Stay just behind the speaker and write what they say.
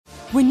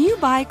When you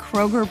buy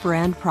Kroger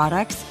brand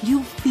products,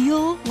 you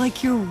feel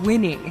like you're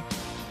winning.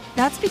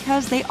 That's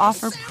because they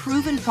offer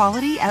proven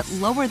quality at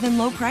lower than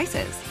low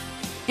prices.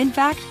 In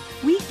fact,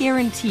 we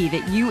guarantee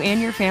that you and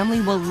your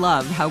family will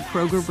love how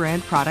Kroger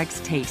brand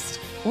products taste,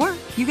 or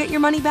you get your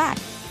money back.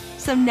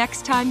 So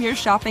next time you're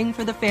shopping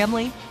for the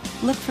family,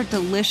 look for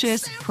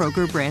delicious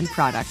Kroger brand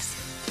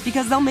products,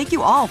 because they'll make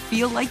you all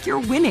feel like you're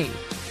winning.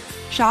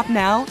 Shop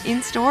now,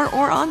 in-store,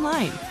 or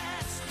online.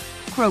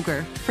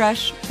 Kroger,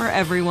 fresh for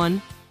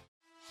everyone.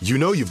 You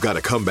know you've got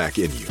a comeback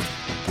in you.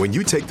 When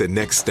you take the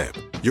next step,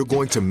 you're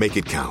going to make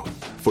it count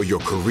for your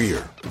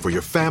career, for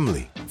your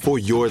family, for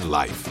your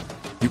life.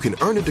 You can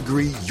earn a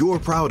degree you're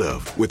proud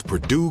of with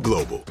Purdue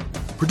Global.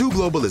 Purdue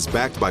Global is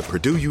backed by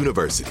Purdue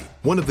University,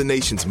 one of the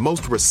nation's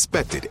most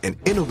respected and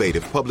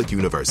innovative public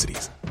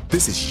universities.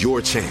 This is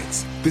your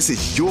chance. This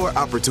is your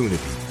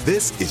opportunity.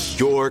 This is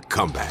your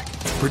comeback.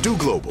 Purdue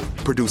Global,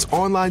 Purdue's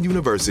online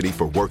university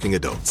for working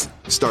adults.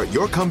 Start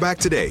your comeback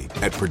today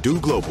at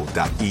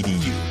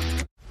purdueglobal.edu.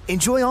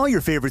 Enjoy all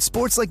your favorite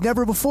sports like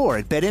never before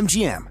at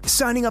BetMGM.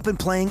 Signing up and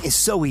playing is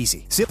so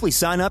easy. Simply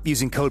sign up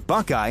using code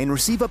Buckeye and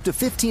receive up to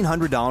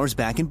 $1,500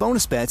 back in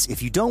bonus bets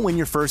if you don't win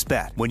your first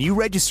bet. When you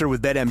register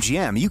with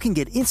BetMGM, you can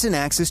get instant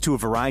access to a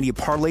variety of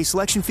parlay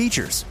selection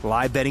features,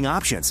 live betting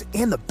options,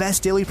 and the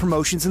best daily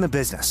promotions in the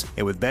business.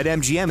 And with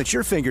BetMGM at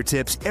your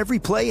fingertips, every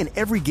play and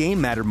every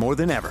game matter more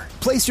than ever.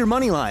 Place your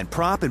moneyline,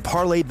 prop, and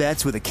parlay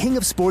bets with the king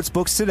of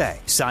sportsbooks today.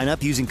 Sign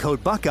up using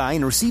code Buckeye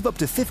and receive up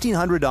to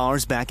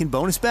 $1,500 back in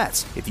bonus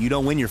bets if you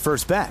don't win your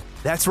first bet.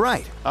 That's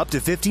right, up to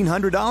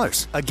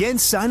 $1,500. Again,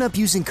 sign up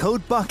using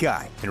code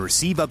Buckeye and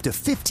receive up to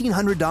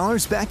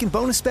 $1,500 back in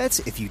bonus bets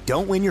if you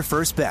don't win your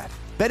first bet.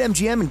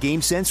 BetMGM and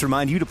GameSense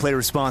remind you to play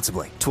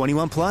responsibly.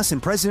 21 plus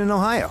and present in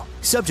Ohio.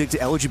 Subject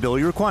to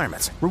eligibility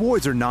requirements.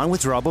 Rewards are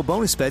non-withdrawable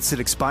bonus bets that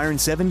expire in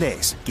 7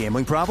 days.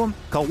 Gambling problem?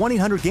 Call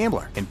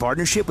 1-800-GAMBLER in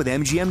partnership with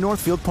MGM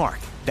Northfield Park.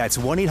 That's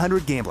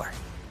 1-800-GAMBLER.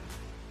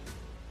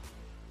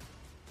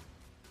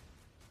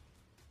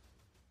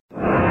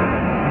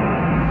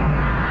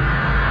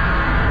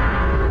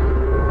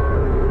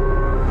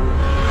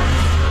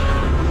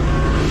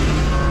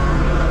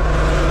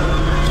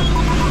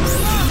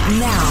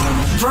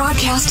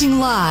 Broadcasting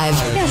live.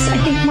 Yes, I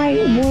think my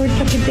word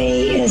for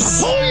today is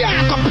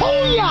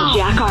Kapooyah!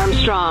 Jack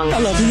Armstrong. I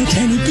love you,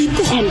 tiny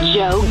people. And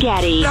Joe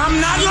Getty.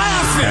 I'm not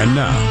laughing. And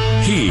now,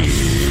 here's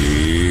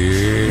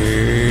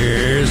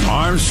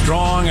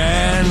Armstrong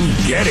and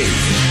Getty.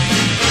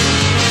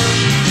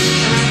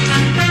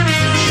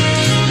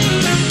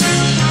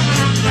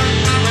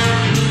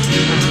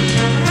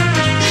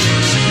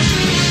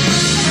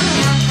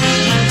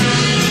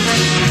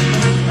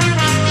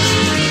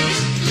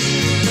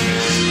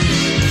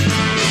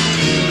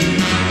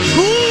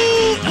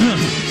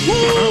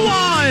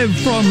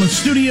 From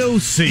Studio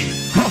C.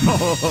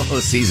 Oh,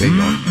 C's going.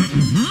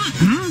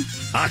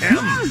 I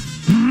am.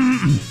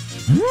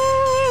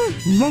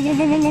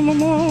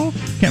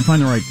 Can't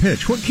find the right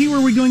pitch. What key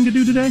were we going to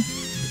do today?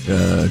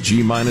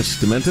 G minus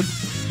demented.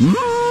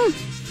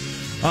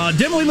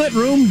 Dimly lit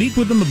room deep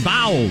within the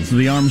bowels of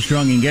the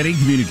Armstrong and Getty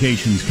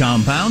Communications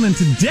compound. And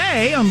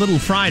today, on Little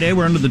Friday,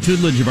 we're under the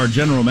tutelage of our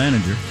general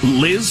manager,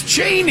 Liz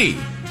Cheney.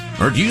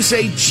 Or do you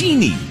say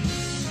Cheney?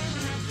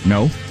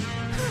 No.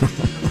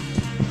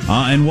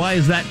 And why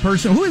is that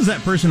person? Who is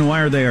that person and why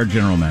are they our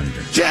general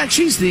manager? Jack,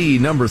 she's the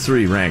number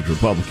 3 ranked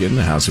Republican in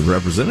the House of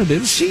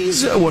Representatives.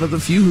 She's one of the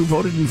few who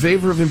voted in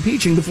favor of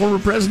impeaching the former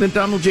President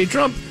Donald J.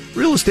 Trump,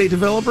 real estate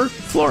developer,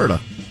 Florida.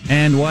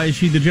 And why is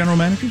she the general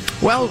manager?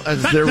 Well,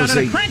 there was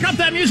a... Crank up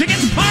that music.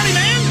 It's a party,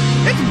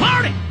 man. It's a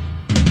party.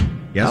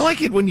 Yes? I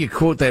like it when you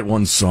quote that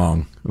one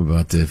song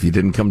about if you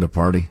didn't come to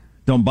party.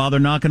 Don't bother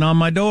knocking on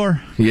my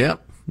door.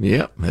 Yep.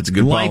 That's a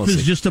good policy. Life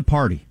is just a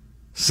party.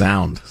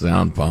 Sound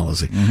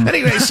policy. Mm-hmm.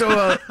 Anyway,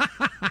 so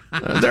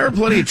there are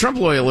plenty of Trump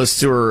loyalists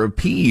who are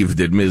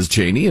peeved at Ms.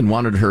 Cheney and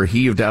wanted her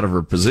heaved out of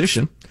her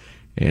position.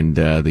 And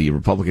the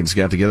Republicans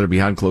got together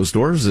behind closed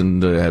doors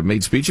and have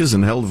made speeches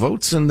and held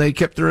votes, and they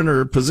kept her in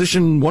her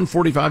position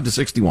 145 to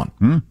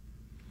 61.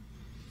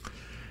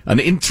 An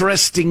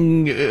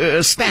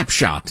interesting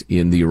snapshot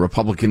in the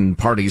Republican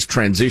Party's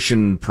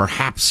transition,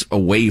 perhaps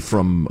away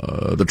from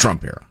the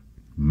Trump era.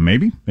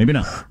 Maybe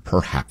not.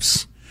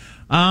 Perhaps.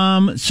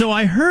 So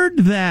I heard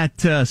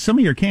that some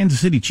of your Kansas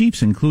City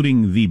Chiefs,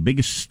 including the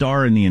biggest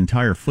star in the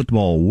entire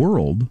football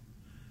world,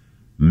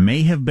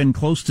 may have been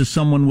close to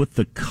someone with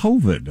the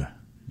COVID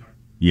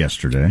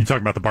yesterday. You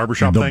talking about the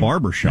barbershop thing? The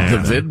barbershop. The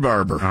vid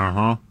barber.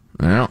 Uh-huh.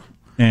 Yeah.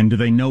 And do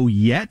they know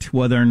yet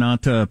whether or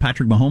not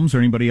Patrick Mahomes or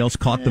anybody else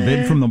caught the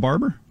vid from the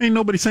barber? Ain't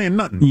nobody saying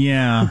nothing.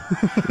 Yeah.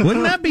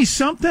 Wouldn't that be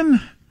something?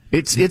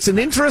 It's an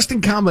interesting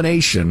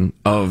combination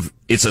of,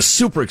 it's a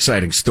super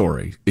exciting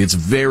story. It's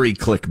very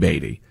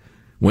clickbaity.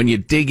 When you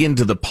dig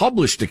into the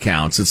published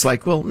accounts, it's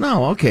like, well,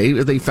 no, okay,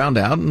 they found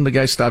out and the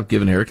guy stopped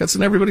giving haircuts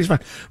and everybody's fine.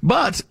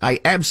 But I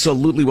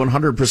absolutely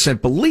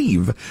 100%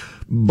 believe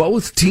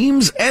both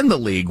teams and the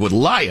league would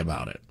lie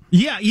about it.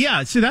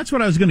 Yeah. See, that's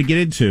what I was going to get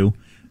into.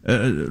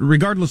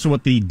 Regardless of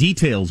what the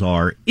details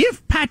are,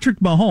 if Patrick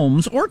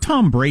Mahomes or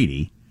Tom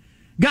Brady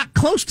got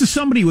close to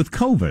somebody with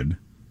COVID,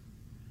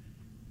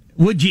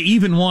 would you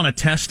even want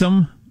to test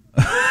them?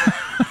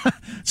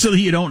 So that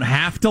you don't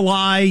have to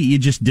lie, you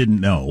just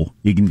didn't know.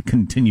 You can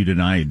continue to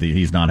deny that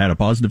he's not had a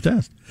positive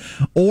test.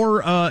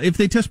 Or if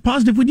they test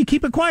positive, would you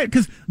keep it quiet?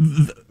 Because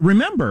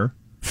remember,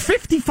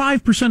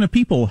 55% of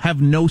people have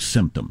no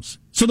symptoms.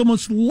 So the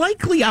most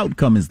likely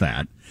outcome is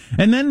that.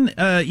 And then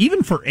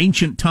even for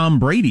ancient Tom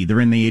Brady, they're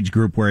in the age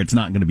group where it's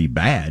not going to be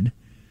bad.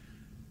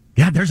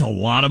 God, there's a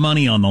lot of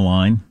money on the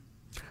line.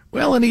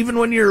 Well, and even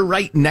when you're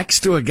right next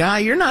to a guy,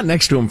 you're not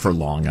next to him for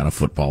long on a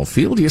football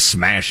field. You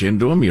smash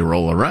into him, you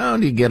roll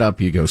around, you get up,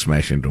 you go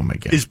smash into him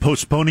again. Is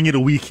postponing it a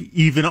week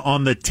even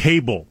on the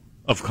table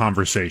of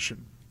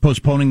conversation?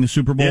 Postponing the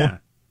Super Bowl? Yeah.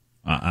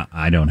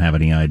 I don't have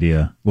any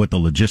idea what the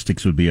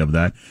logistics would be of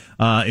that.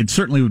 It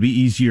certainly would be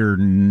easier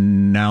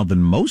now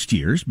than most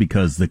years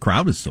because the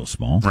crowd is so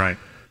small. Right.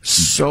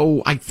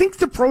 So I think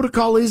the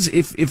protocol is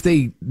if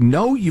they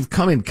know you've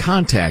come in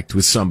contact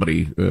with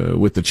somebody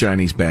with the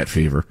Chinese bat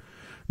fever,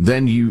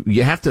 then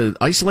you have to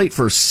isolate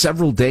for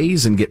several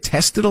days and get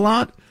tested a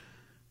lot.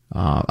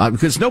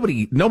 Because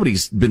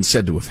nobody's been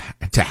said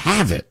to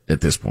have it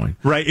at this point.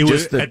 Right.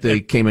 They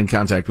came in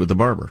contact with the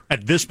barber.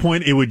 At this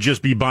point, it would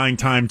just be buying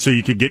time so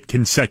you could get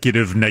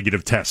consecutive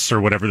negative tests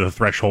or whatever the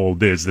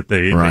threshold is that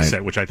they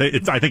set, which I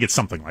think it's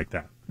something like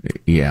that.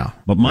 Yeah.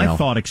 But my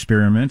thought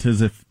experiment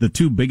is if the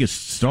two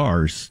biggest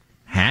stars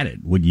had it,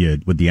 would the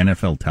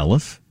NFL tell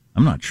us?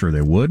 I'm not sure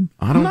they would.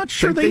 I'm not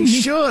sure they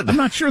should. I'm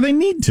not sure they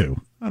need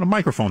to. The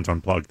microphone's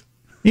unplugged.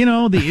 You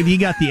know, if you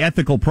got the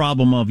ethical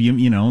problem of,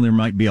 you know, there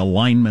might be a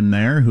lineman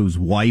there whose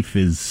wife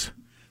is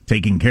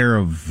taking care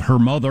of her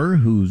mother,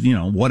 who's, you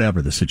know,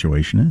 whatever the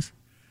situation is.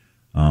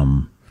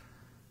 Yeah,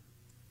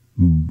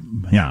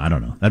 I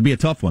don't know. That'd be a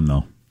tough one,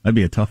 though. That'd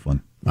be a tough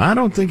one. I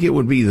don't think it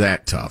would be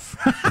that tough.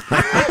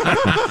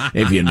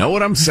 If you know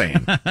what I'm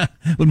saying.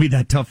 Would be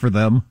that tough for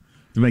them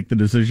to make the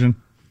decision?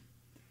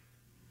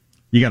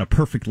 You got a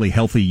perfectly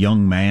healthy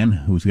young man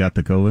who's got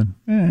the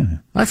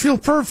COVID? I feel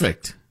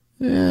perfect.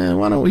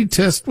 Why don't we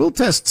test? We'll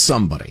test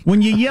somebody.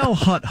 When you yell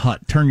hut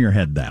hut, turn your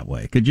head that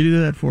way. Could you do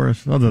that for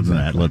us? Other than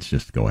that, let's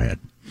just go ahead.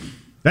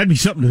 That'd be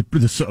something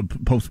to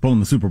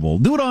postpone the Super Bowl.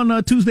 Do it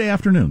on Tuesday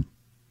afternoon.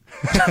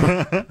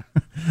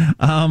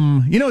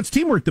 You know, it's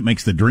teamwork that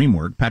makes the dream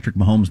work. Patrick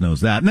Mahomes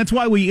knows that. And that's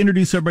why we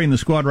introduce everybody in the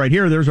squad right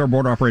here. There's our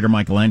board operator,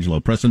 Michelangelo,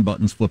 pressing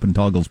buttons, flipping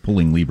toggles,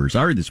 pulling levers. How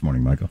are you this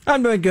morning, Michael?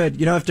 I'm doing good.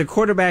 You know, if the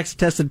quarterback's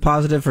tested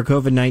positive for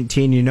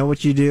COVID-19, you know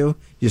what you do?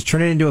 You just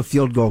turn it into a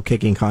field goal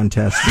kicking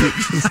contest.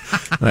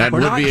 That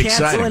would be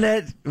exciting. We're not canceling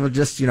it. We'll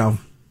just, you know.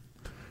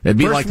 It'd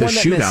be like the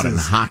shootout in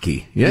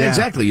hockey. Yeah,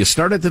 exactly. You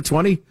start at the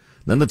 20,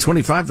 then the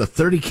 25, the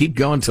 30, keep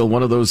going until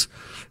one of those,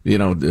 you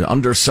know,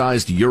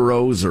 undersized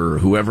Euros or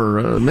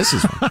whoever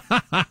misses one.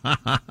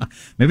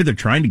 Maybe they're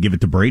trying to give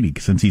it to Brady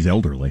since he's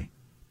elderly.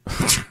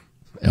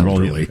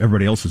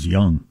 Everybody else is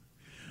young.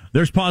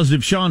 There's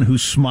positive Sean,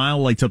 whose smile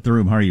lights up the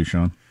room. How are you,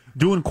 Sean?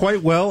 Doing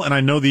quite well, and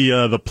I know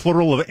the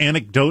plural of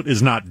anecdote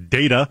is not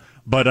data,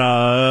 but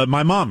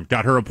my mom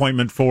got her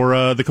appointment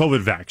for the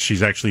COVID vax.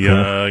 She's actually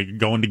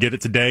going to get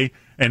it today,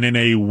 and in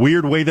a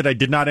weird way that I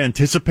did not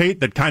anticipate,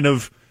 that kind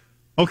of,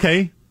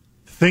 okay,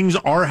 things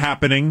are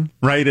happening,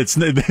 right? It's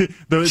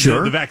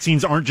the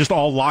vaccines aren't just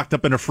all locked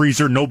up in a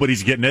freezer.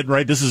 Nobody's getting it,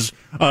 right? This is,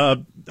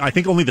 I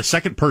think, only the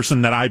second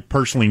person that I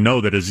personally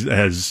know that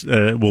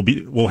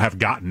will have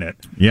gotten it.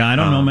 Yeah, I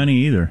don't know many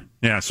either.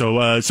 Yeah,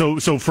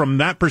 so from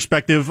that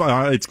perspective,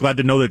 it's glad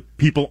to know that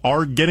people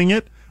are getting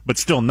it, but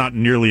still not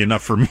nearly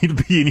enough for me to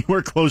be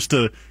anywhere close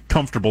to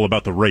comfortable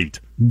about the rate.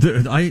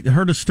 I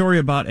heard a story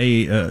about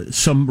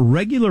some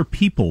regular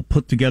people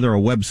put together a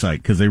website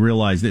because they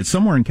realized it's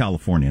somewhere in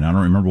California, and I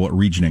don't remember what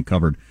region it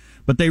covered,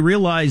 but they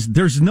realized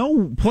there's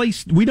no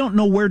place, we don't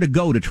know where to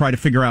go to try to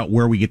figure out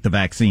where we get the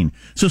vaccine.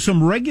 So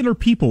some regular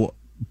people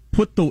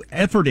put the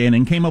effort in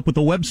and came up with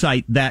a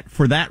website that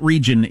for that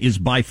region is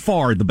by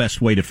far the best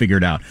way to figure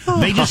it out.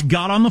 They just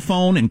got on the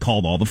phone and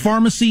called all the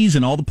pharmacies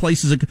and all the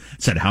places,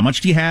 said, how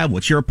much do you have?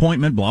 What's your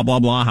appointment? Blah,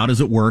 blah, blah. How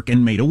does it work?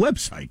 And made a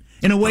website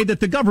in a way that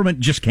the government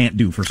just can't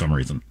do for some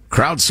reason.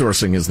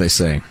 Crowdsourcing, as they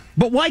say.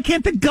 But why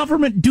can't the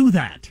government do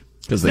that?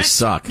 Because they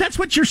suck. That's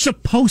what you're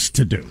supposed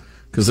to do.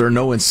 Because there are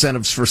no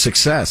incentives for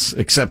success,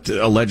 except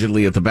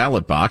allegedly at the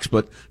ballot box.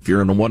 But if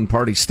you're in a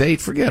one-party state,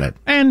 forget it.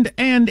 And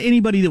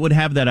anybody that would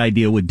have that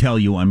idea would tell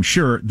you, I'm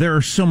sure, there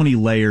are so many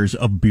layers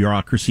of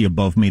bureaucracy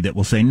above me that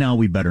will say, no,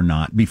 we better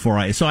not.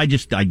 So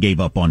I gave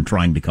up on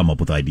trying to come up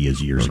with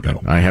ideas years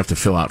ago. I have to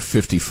fill out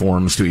 50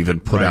 forms to even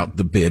put out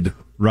the bid.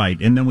 Right,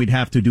 and then we'd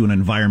have to do an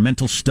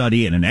environmental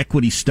study and an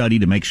equity study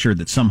to make sure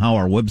that somehow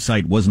our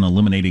website wasn't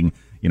eliminating,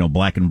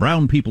 black and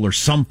brown people or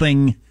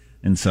something.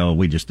 And so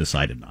we just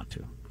decided not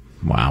to.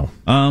 Wow.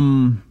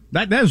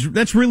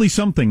 That's really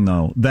something,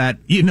 though, that,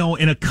 in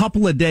a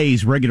couple of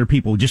days, regular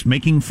people just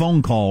making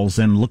phone calls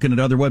and looking at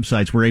other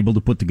websites were able to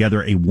put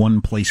together a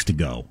one place to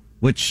go,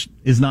 which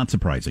is not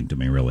surprising to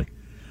me, really.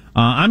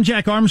 I'm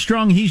Jack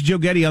Armstrong. He's Joe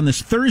Getty on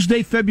this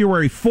Thursday,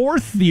 February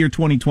 4th, the year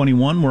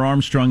 2021. We're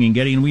Armstrong and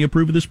Getty, and we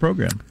approve of this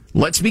program.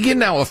 Let's begin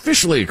now.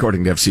 Officially,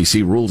 according to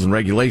FCC rules and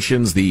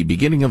regulations, the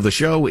beginning of the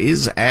show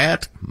is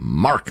at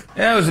Mark.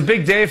 Yeah, it was a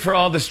big day for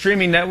all the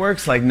streaming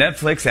networks like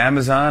Netflix,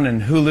 Amazon,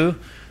 and Hulu.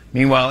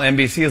 Meanwhile,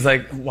 NBC is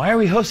like, why are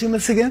we hosting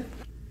this again?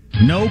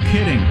 No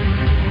kidding.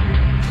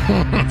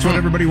 That's what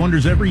everybody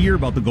wonders every year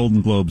about the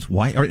Golden Globes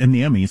and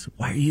the Emmys.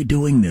 Why are you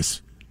doing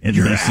this?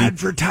 You're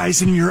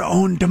advertising your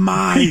own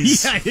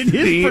demise. Yeah, it is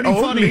the pretty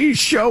funny. only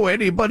show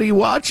anybody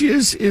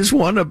watches is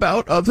one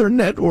about other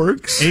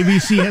networks.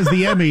 ABC has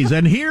the Emmys,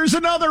 and here's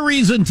another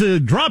reason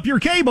to drop your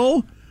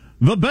cable.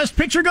 The best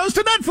picture goes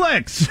to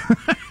Netflix.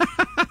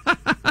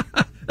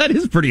 That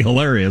is pretty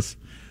hilarious.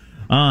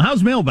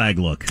 How's Mailbag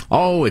look?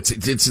 Oh,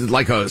 it's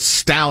like a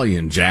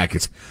stallion, Jack.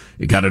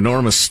 It got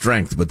enormous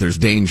strength, but there's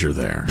danger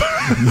there.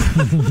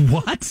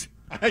 What?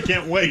 I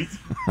can't wait.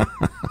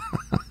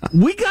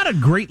 We got a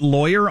great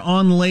lawyer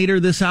on later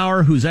this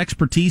hour whose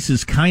expertise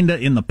is kind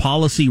of in the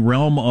policy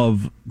realm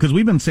of, because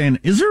we've been saying,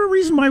 is there a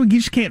reason why we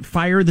just can't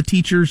fire the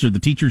teachers or the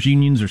teachers'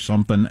 unions or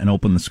something and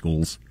open the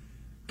schools?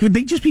 Could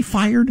they just be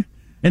fired?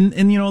 And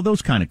you know,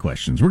 those kind of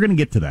questions. We're going to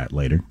get to that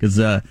later because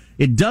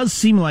it does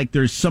seem like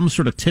there's some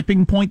sort of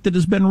tipping point that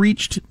has been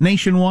reached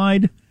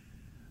nationwide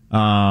in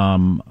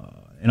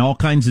all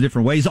kinds of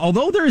different ways.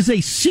 Although there is a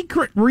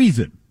secret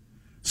reason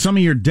some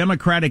of your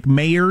Democratic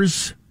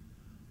mayors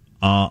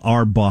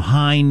are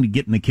behind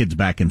getting the kids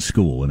back in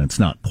school, and it's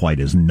not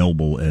quite as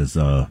noble as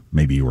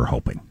maybe you were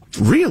hoping.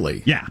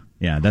 Really? Yeah.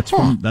 That's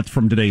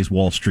from today's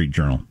Wall Street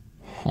Journal.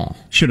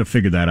 Should have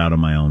figured that out on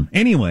my own.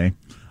 Anyway,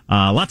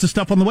 lots of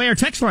stuff on the way. Our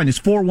text line is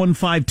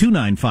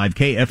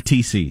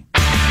 415-295-KFTC.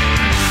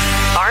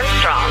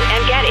 Armstrong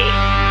and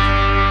Getty.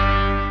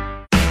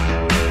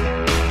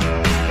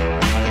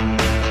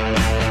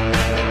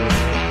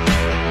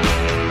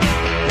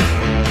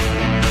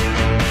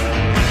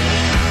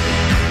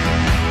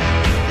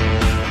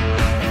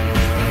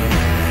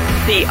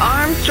 The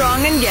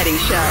Armstrong and Getty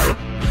Show.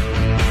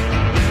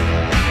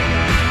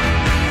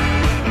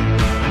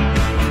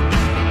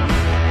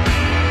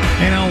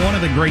 You know, one of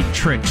the great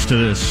tricks to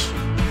this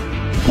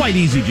quite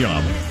easy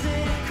job,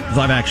 because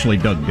I've actually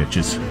dug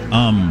ditches.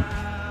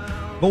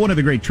 But one of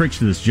the great tricks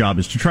to this job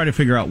is to try to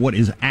figure out what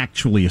is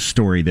actually a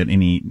story that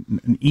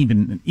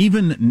even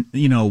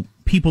you know,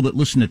 people that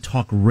listen to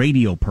talk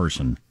radio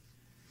person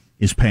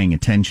is paying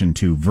attention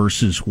to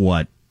versus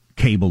what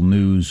cable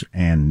news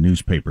and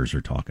newspapers are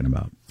talking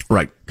about.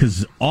 Right.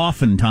 Because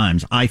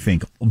oftentimes, I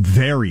think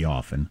very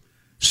often,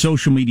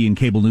 social media and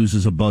cable news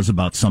is a buzz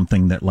about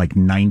something that like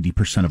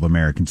 90% of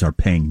Americans are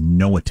paying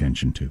no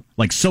attention to.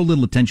 Like so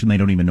little attention they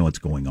don't even know what's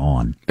going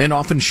on. And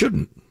often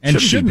shouldn't.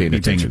 And shouldn't be paying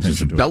attention.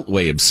 attention It's a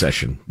beltway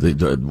obsession.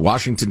 The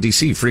Washington,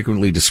 D.C.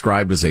 frequently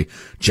described as a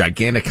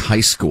gigantic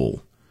high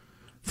school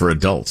for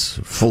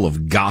adults, full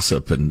of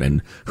gossip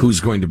and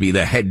who's going to be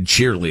the head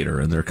cheerleader,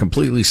 and they're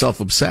completely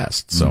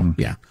self-obsessed. So,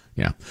 yeah.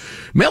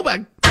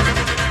 Mailbag.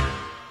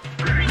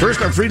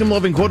 First, our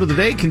freedom-loving quote of the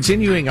day,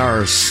 continuing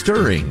our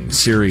stirring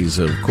series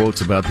of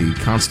quotes about the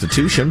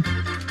Constitution.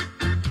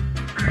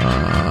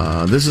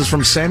 This is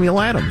from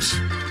Samuel Adams.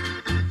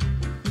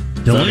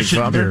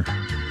 Delicious beer.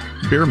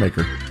 Beer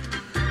maker.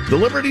 The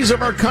liberties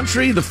of our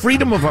country, the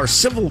freedom of our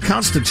civil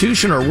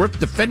constitution are worth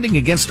defending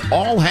against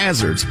all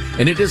hazards,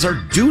 and it is our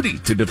duty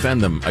to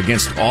defend them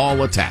against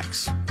all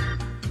attacks.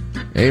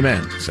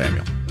 Amen,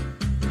 Samuel.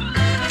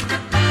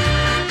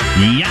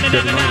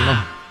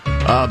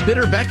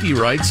 Bitter Becky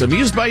writes,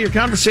 amused by your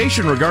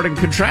conversation regarding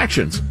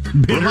contractions.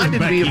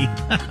 Reminded me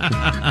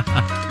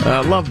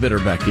of love Bitter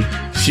Becky.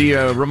 She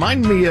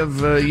reminds me of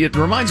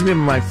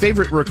my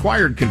favorite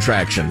required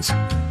contractions.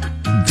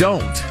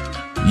 Don't.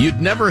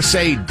 You'd never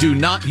say, do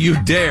not you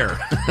dare.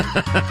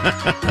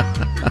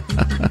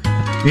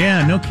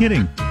 Yeah, no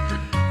kidding.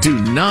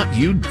 Do not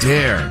you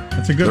dare.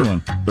 That's a good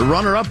one. The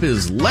runner-up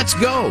is let's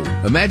go.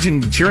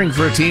 Imagine cheering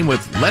for a team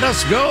with let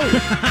us go.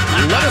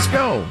 Let us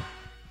go.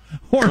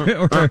 Or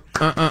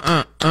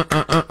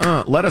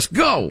let us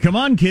go. Come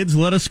on, kids,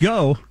 let us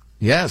go.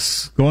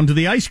 Yes. Going to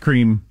the ice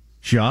cream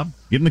shop.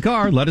 Get in the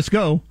car. Let us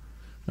go.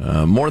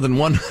 More than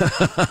one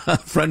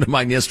friend of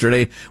mine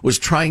yesterday was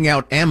trying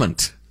out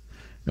Amant,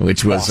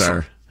 which was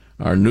awesome.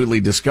 our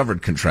newly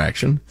discovered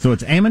contraction. So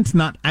it's Amant,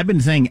 not. I've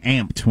been saying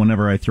amped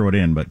whenever I throw it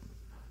in, but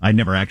I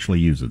never actually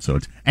use it. So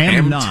it's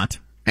not.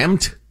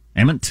 Amped.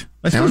 Amant.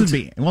 I suppose it'd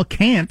be, well,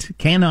 can't,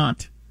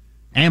 cannot.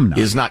 Am not.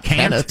 Is not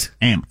cannot.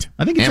 Amped.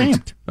 I think it's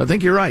amped. I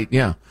think you're right,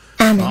 yeah.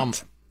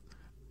 Amant.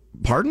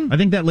 Pardon? I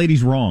think that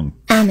lady's wrong.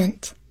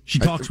 Amant. She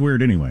talks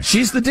weird anyway.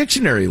 She's the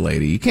dictionary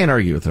lady. You can't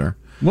argue with her.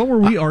 What were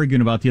we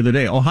arguing about the other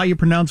day? Oh, how you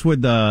pronounce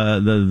with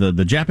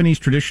the Japanese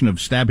tradition of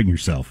stabbing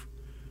yourself.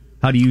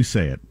 How do you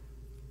say it?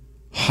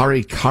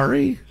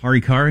 Harikari?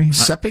 Harikari?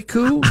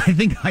 Seppuku? I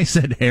think I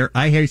said hair.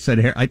 I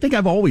think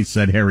I've always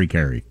said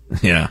harikari.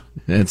 Yeah,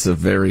 it's a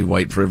very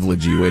white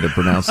privilegey way to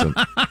pronounce it.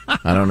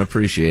 I don't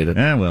appreciate it.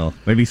 Yeah, well,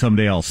 maybe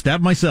someday I'll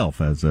stab myself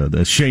as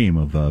the shame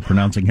of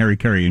pronouncing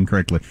harikari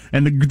incorrectly.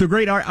 And the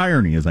great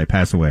irony as I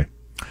pass away.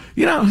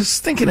 I was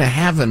thinking of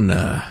having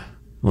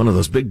one of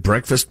those big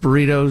breakfast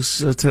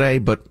burritos today,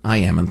 but I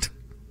amn't.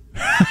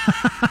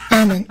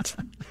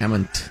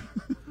 Amn't.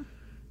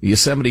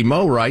 Yosemite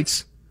Mo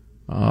writes,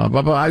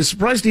 Bubba, I was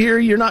surprised to hear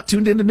you're not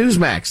tuned into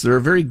Newsmax. They're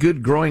a very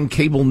good growing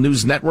cable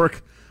news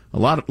network. A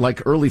lot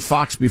like early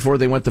Fox before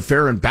they went the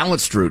fair and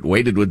balanced route,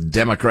 weighted with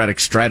Democratic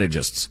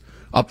strategists.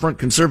 Upfront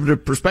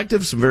conservative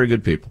perspectives, some very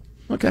good people.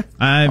 Okay.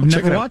 I've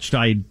never watched.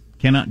 I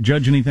cannot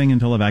judge anything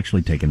until I've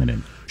actually taken it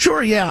in.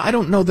 Sure, yeah. I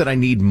don't know that I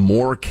need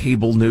more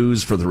cable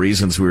news for the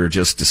reasons we were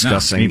just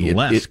discussing. No,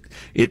 less.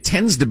 It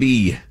tends to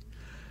be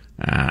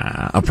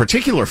a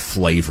particular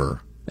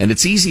flavor, and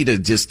it's easy to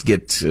just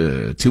get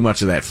too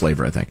much of that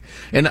flavor, I think.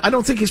 And I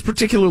don't think it's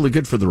particularly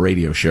good for the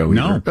radio show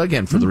either.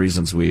 Again, for the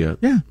reasons we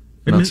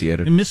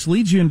enunciated. It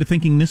misleads you into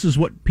thinking this is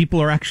what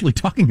people are actually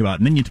talking about.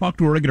 And then you talk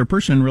to a regular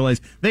person and realize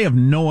they have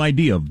no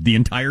idea of the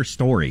entire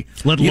story,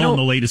 let alone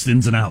the latest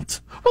ins and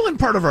outs. Well, and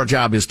part of our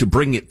job is to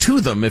bring it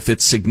to them if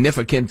it's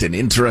significant and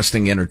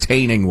interesting,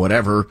 entertaining,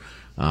 whatever.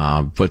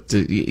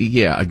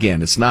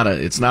 Again, it's not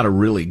a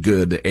really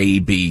good A,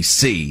 B,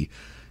 C.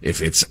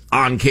 If it's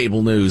on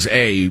cable news,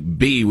 A,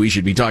 B, we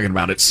should be talking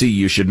about it. C,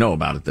 you should know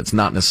about it. That's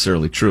not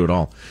necessarily true at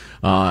all.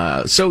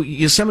 So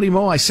Yosemite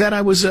Mo, I said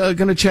I was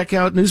going to check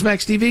out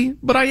Newsmax TV,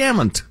 but I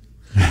amn't.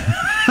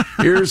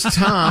 Here's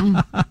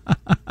Tom.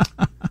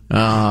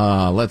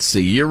 Let's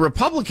see. Your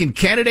Republican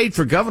candidate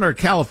for governor of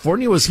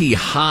California, was he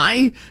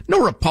high? No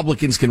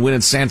Republicans can win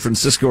in San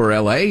Francisco or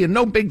L.A., and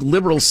no big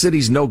liberal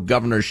cities, no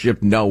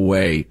governorship, no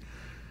way.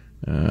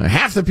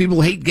 Half the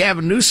people hate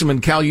Gavin Newsom in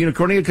Cal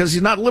Unicornia because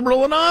he's not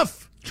liberal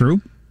enough.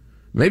 True.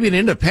 Maybe an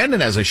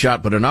independent has a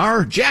shot, but an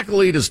R, Jack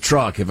will eat his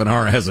truck if an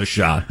R has a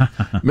shot.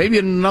 Maybe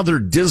another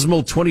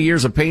dismal 20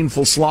 years of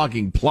painful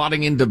slogging,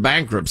 plotting into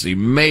bankruptcy.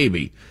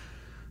 Maybe.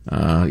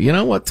 You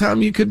know what,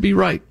 Tom? You could be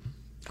right.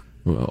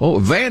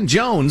 Van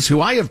Jones, who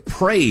I have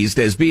praised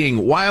as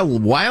being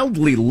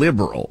wildly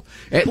liberal,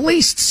 at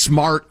least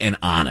smart and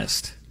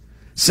honest,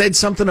 said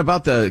something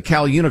about the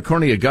Cal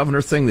Unicornia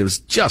governor thing that was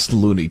just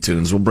Looney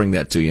Tunes. We'll bring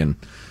that to you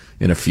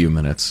in a few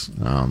minutes.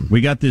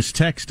 We got this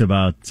text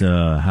about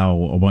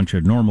how a bunch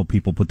of normal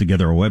people put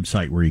together a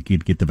website where you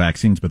could get the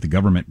vaccines, but the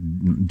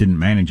government didn't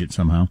manage it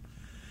somehow.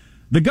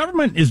 The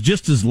government is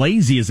just as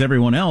lazy as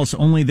everyone else,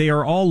 only they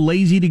are all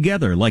lazy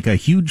together, like a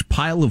huge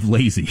pile of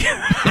lazy.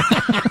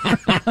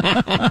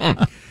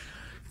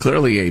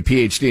 Clearly a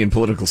PhD in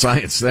political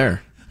science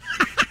there.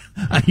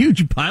 A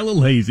huge pile of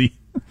lazy.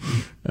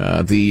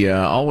 The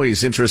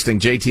always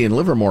interesting JT in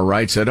Livermore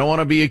writes, I don't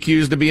want to be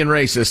accused of being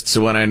racist,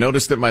 so when I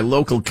noticed that my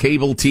local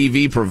cable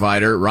TV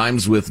provider,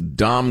 rhymes with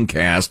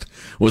Domcast,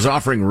 was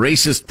offering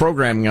racist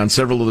programming on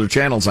several of their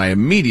channels, I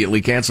immediately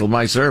canceled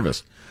my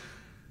service.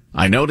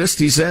 I noticed,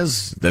 he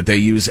says, that they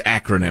use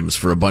acronyms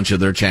for a bunch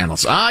of their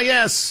channels. Ah,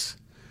 yes!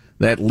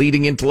 That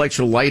leading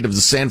intellectual light of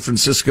the San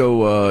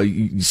Francisco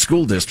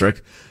school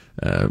district.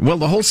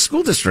 The whole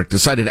school district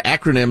decided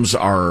acronyms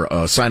are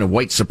a sign of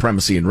white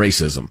supremacy and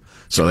racism.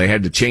 So they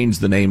had to change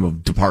the name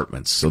of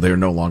departments, so they're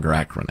no longer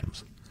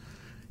acronyms.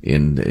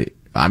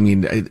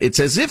 It's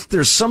as if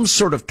there's some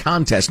sort of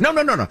contest.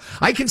 No.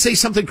 I can say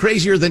something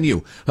crazier than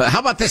you.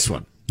 How about this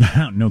one?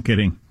 No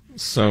kidding.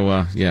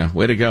 So,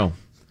 way to go.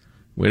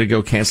 Way to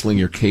go canceling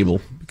your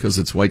cable because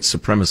it's white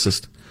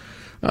supremacist.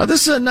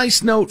 This is a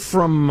nice note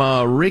from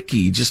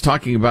Ricky, just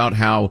talking about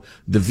how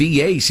the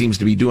VA seems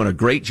to be doing a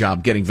great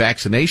job getting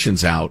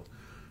vaccinations out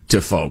to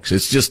folks.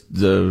 It's just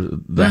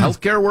the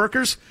healthcare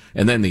workers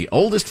and then the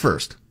oldest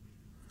first.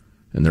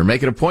 And they're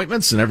making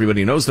appointments and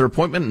everybody knows their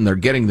appointment and they're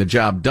getting the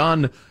job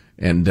done.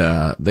 And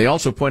they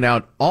also point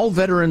out all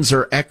veterans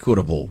are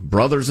equitable,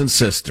 brothers and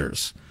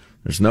sisters.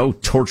 There's no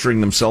torturing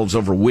themselves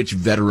over which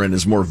veteran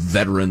is more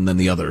veteran than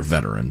the other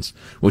veterans,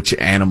 which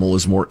animal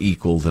is more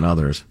equal than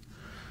others.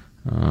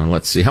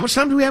 Let's see. How much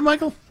time do we have,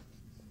 Michael?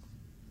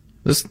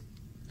 This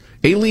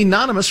Aileen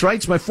Anonymous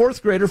writes, my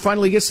fourth grader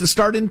finally gets to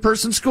start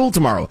in-person school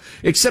tomorrow,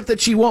 except that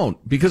she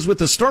won't, because with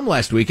the storm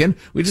last weekend,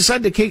 we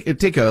decided to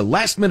take a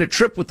last-minute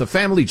trip with the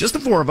family, just the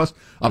four of us,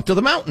 up to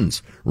the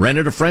mountains.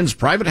 Rented a friend's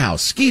private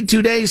house, skied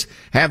 2 days,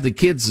 have the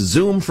kids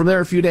Zoom from there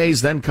a few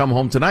days, then come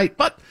home tonight.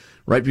 But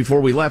right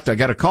before we left, I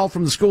got a call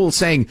from the school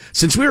saying,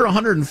 since we were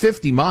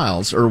 150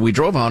 miles, or we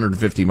drove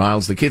 150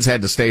 miles, the kids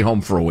had to stay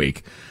home for a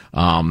week.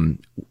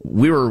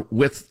 We were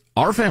with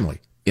our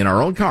family in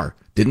our own car,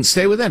 didn't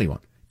stay with anyone,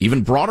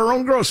 even brought our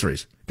own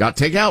groceries, got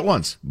takeout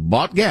once,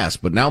 bought gas,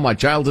 but now my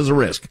child is a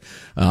risk,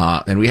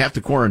 and we have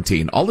to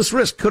quarantine. All this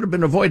risk could have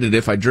been avoided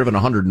if I'd driven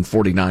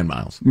 149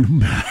 miles.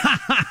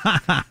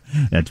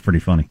 That's pretty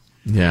funny.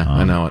 Yeah,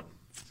 I know it.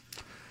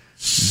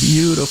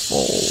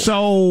 Beautiful.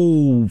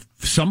 So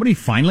somebody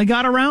finally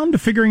got around to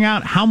figuring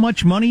out how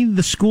much money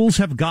the schools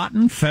have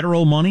gotten,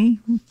 federal money,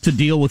 to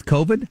deal with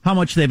COVID, how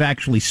much they've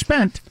actually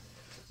spent.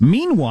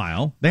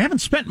 Meanwhile, they haven't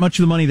spent much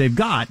of the money they've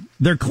got.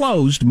 They're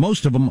closed,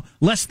 most of them.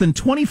 Less than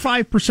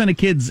 25% of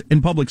kids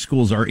in public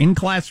schools are in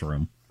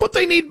classroom. But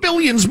they need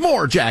billions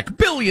more, Jack.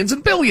 Billions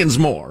and billions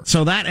more.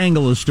 So that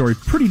angle of the story,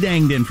 pretty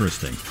danged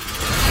interesting.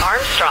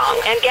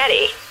 Armstrong and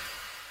Getty.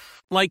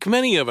 Like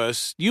many of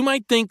us, you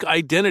might think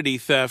identity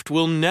theft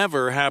will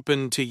never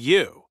happen to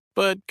you.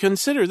 But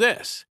consider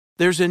this.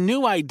 There's a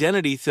new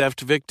identity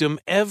theft victim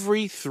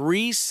every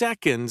 3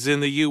 seconds in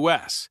the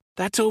U.S.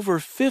 That's over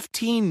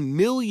 15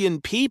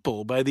 million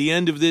people by the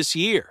end of this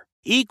year,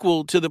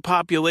 equal to the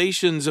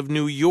populations of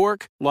New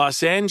York,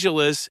 Los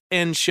Angeles,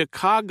 and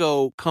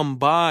Chicago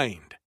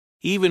combined.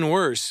 Even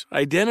worse,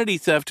 identity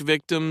theft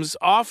victims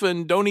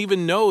often don't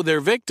even know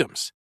they're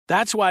victims.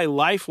 That's why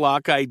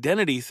LifeLock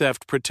Identity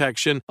Theft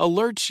Protection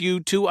alerts you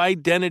to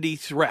identity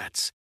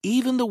threats,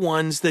 even the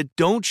ones that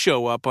don't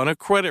show up on a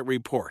credit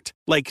report,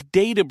 like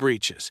data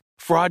breaches,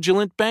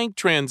 fraudulent bank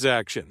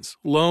transactions,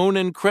 loan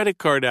and credit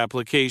card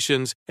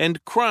applications,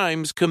 and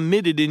crimes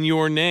committed in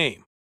your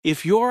name.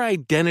 If your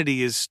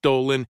identity is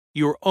stolen,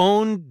 your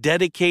own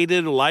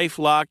dedicated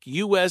LifeLock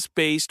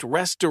U.S.-based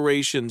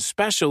restoration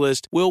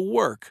specialist will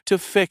work to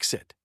fix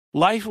it.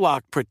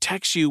 LifeLock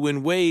protects you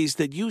in ways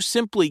that you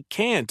simply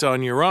can't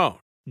on your own.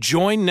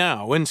 Join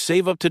now and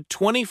save up to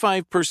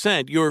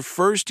 25% your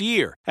first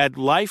year at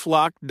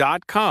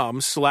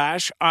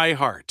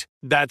LifeLock.com/iHeart.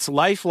 That's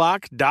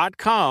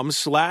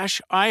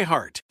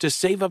LifeLock.com/iHeart to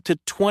save up to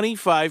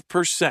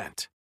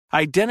 25%.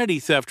 Identity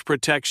theft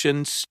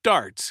protection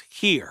starts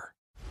here.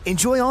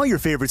 Enjoy all your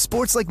favorite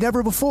sports like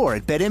never before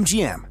at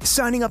BetMGM.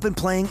 Signing up and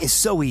playing is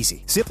so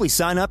easy. Simply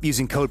sign up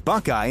using code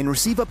Buckeye and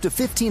receive up to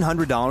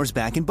 $1,500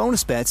 back in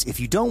bonus bets if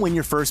you don't win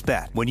your first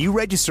bet. When you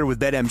register with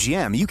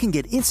BetMGM, you can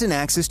get instant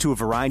access to a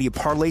variety of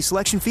parlay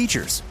selection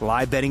features,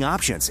 live betting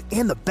options,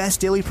 and the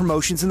best daily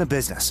promotions in the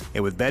business.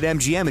 And with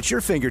BetMGM at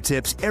your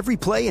fingertips, every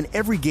play and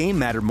every game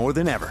matter more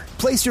than ever.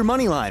 Place your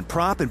moneyline,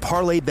 prop, and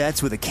parlay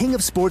bets with the king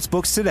of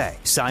sportsbooks today.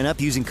 Sign up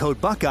using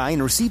code Buckeye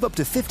and receive up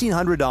to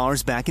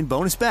 $1,500 back in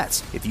bonus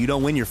bets if you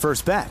don't win your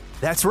first bet.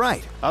 That's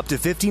right, up to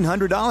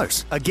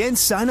 $1,500. Again,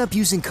 sign up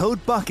using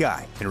code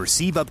Buckeye and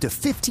receive up to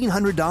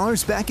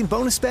 $1,500 back in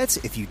bonus bets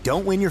if you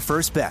don't win your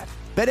first bet.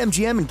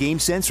 BetMGM and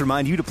GameSense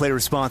remind you to play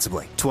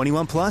responsibly.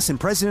 21 plus and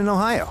present in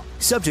Ohio.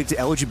 Subject to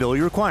eligibility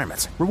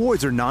requirements.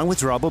 Rewards are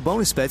non-withdrawable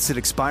bonus bets that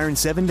expire in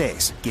 7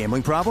 days.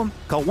 Gambling problem?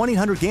 Call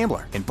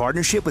 1-800-GAMBLER in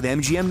partnership with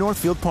MGM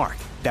Northfield Park.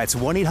 That's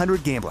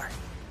 1-800-GAMBLER.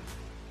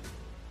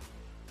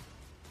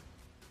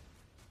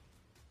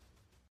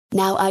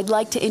 Now I'd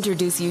like to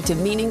introduce you to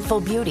Meaningful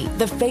Beauty,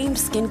 the famed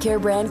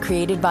skincare brand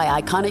created by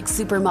iconic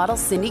supermodel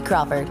Cindy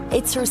Crawford.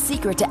 It's her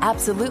secret to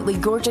absolutely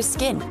gorgeous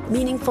skin.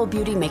 Meaningful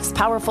Beauty makes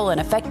powerful and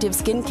effective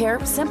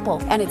skincare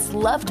simple, and it's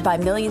loved by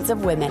millions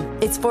of women.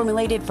 It's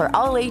formulated for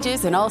all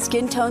ages and all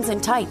skin tones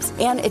and types,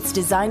 and it's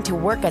designed to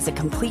work as a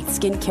complete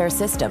skincare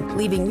system,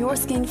 leaving your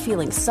skin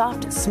feeling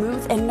soft,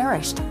 smooth, and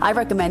nourished. I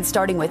recommend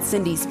starting with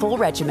Cindy's full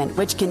regimen,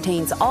 which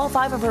contains all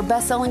 5 of her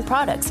best-selling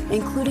products,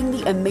 including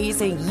the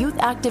amazing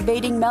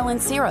youth-activating Melon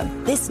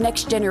Serum. This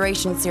next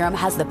generation serum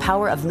has the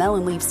power of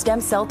melon leaf stem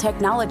cell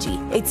technology.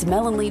 It's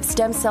melon leaf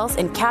stem cells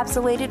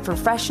encapsulated for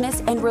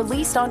freshness and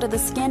released onto the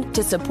skin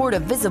to support a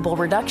visible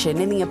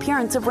reduction in the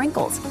appearance of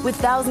wrinkles. With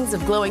thousands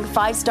of glowing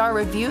 5-star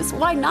reviews,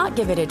 why not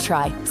give it a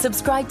try?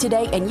 Subscribe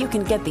today and you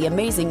can get the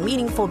amazing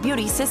Meaningful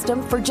Beauty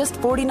system for just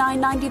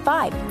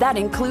 $49.95. That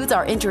includes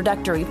our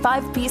introductory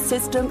 5-piece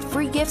system,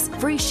 free gifts,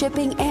 free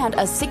shipping, and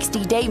a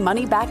 60-day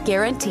money-back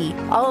guarantee.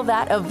 All of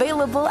that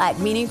available at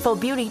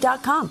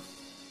meaningfulbeauty.com.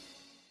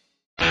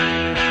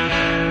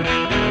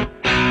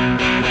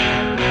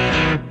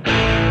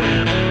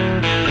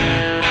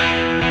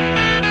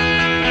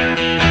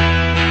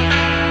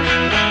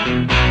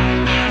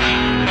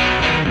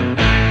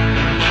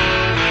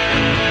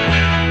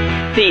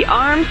 The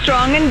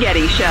Armstrong and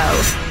Getty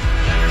Show.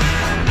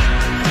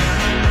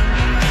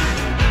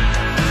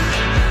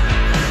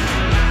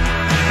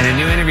 In a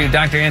new interview,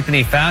 Dr.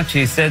 Anthony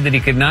Fauci said that he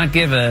could not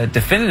give a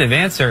definitive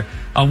answer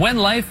on when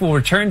life will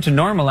return to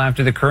normal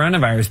after the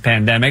coronavirus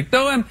pandemic,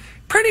 though I'm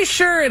pretty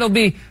sure it'll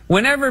be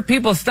whenever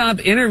people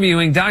stop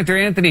interviewing Dr.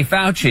 Anthony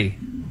Fauci.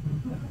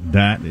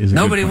 That is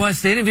Nobody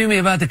wants to interview me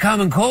about the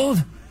common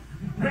cold?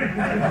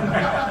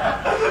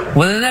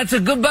 Well, then that's a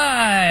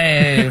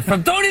goodbye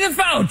from Tony the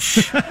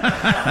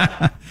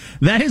Fauci.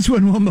 That is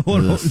when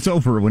it's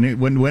over,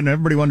 when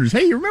everybody wonders,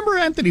 hey, you remember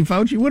Anthony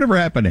Fauci? Whatever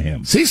happened to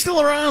him? Is he still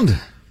around?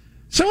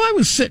 So I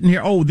was sitting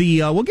here.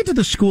 We'll get to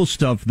the school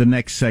stuff the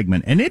next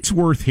segment, and it's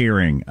worth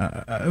hearing.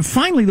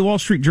 Finally, the Wall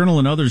Street Journal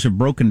and others have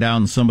broken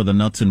down some of the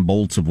nuts and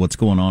bolts of what's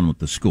going on with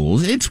the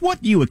schools. It's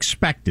what you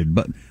expected,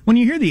 but when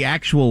you hear the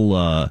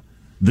actual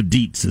the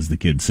deets, as the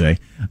kids say,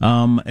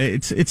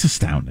 it's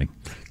astounding.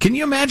 Can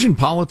you imagine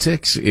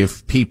politics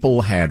if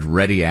people had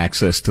ready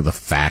access to the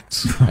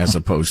facts as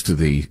opposed to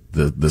the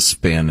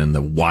spin and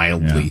the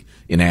wildly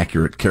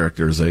inaccurate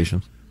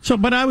characterizations? So,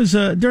 but I was,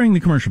 during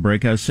the commercial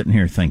break, I was sitting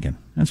here thinking.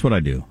 That's what I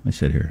do. I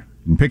sit here.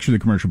 You can picture the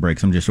commercial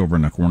breaks. I'm just over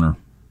in the corner,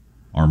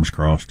 arms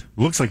crossed.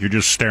 Looks like you're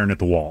just staring at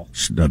the wall.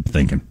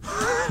 Thinking.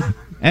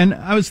 And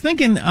I was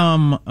thinking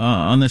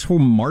on this whole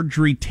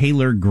Marjorie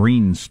Taylor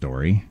Greene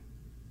story,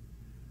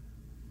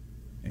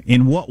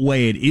 in what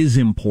way it is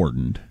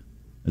important,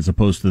 as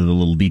opposed to the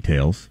little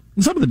details.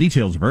 And some of the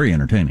details are very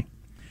entertaining.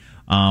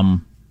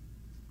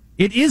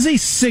 It is a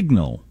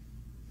signal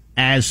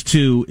as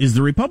to, is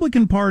the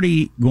Republican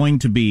Party going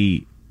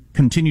to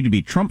continue to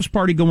be Trump's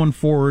party going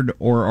forward,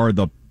 or are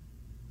the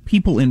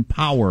people in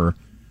power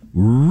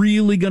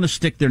really going to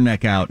stick their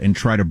neck out and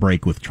try to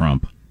break with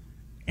Trump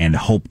and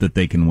hope that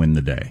they can win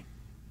the day?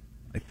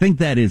 I think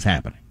that is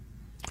happening.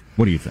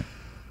 What do you think?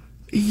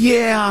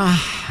 Yeah,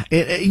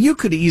 you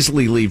could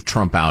easily leave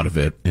Trump out of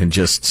it and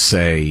just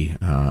say,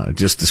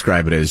 just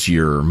describe it as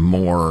your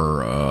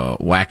more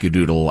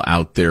wackadoodle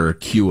out there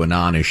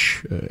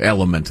QAnon-ish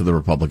element of the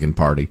Republican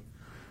Party.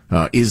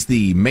 Is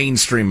the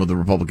mainstream of the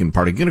Republican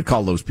Party going to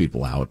call those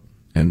people out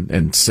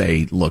and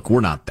say, look,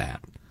 we're not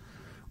that?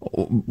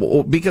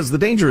 Because the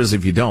danger is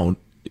if you don't,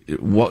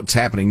 what's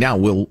happening now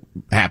will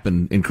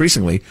happen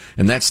increasingly,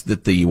 and that's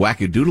that the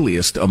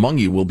wackadoodliest among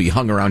you will be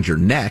hung around your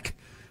neck,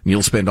 and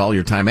you'll spend all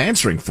your time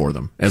answering for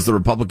them, as the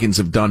Republicans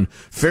have done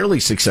fairly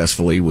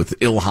successfully with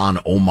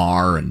Ilhan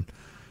Omar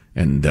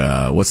and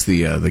what's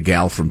the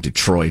gal from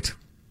Detroit?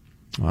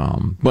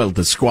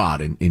 The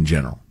squad in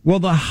general. Well,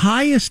 the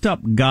highest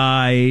up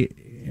guy,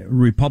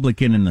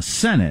 Republican in the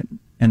Senate,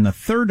 and the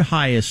third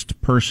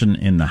highest person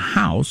in the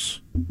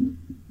House,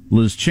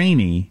 Liz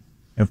Cheney,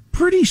 have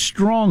pretty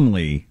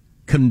strongly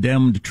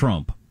condemned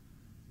Trump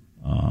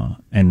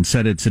and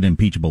said it's an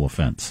impeachable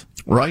offense.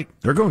 Right.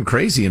 They're going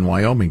crazy in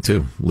Wyoming,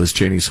 too. Liz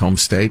Cheney's home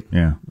state.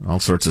 Yeah. All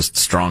sorts of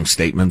strong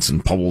statements,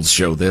 and polls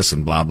show this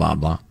and blah, blah,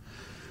 blah.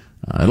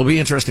 It'll be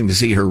interesting to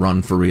see her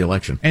run for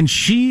re-election. And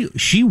she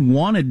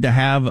wanted to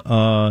have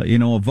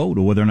a vote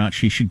of whether or not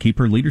she should keep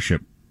her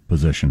leadership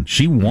position.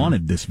 She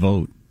wanted this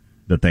vote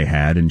that they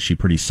had, and she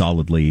pretty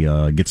solidly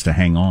gets to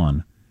hang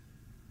on.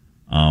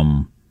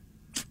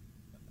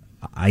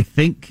 I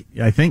think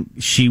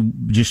she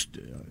just,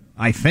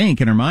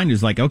 in her mind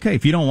is like, okay,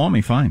 if you don't want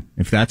me, fine.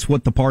 If that's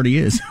what the party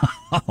is,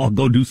 I'll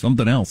go do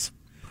something else.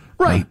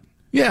 Right.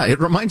 Yeah, it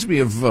reminds me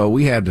of,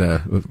 we had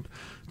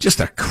just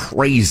a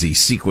crazy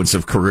sequence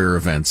of career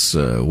events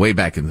way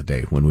back in the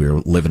day when we were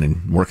living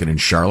and working in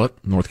Charlotte,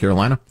 North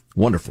Carolina.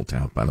 Wonderful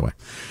town, by the way.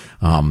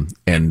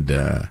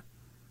 And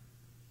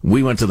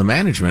we went to the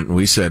management and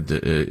we said,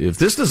 if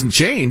this doesn't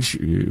change,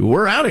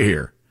 we're out of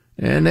here.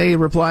 And they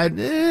replied,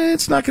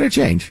 it's not going to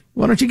change.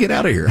 Why don't you get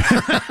out of here?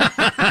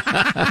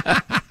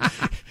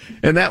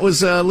 And that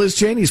was Liz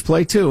Cheney's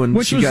play, too.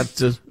 And she got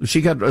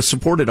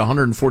supported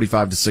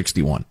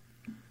 145-61.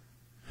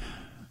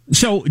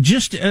 So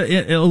just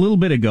a little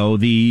bit ago,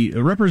 the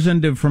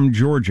representative from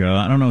Georgia,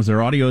 I don't know, is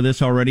there audio of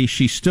this already?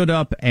 She stood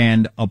up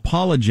and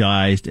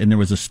apologized, and there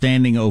was a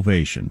standing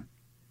ovation.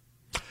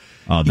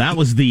 That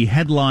was the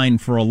headline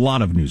for a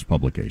lot of news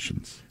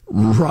publications.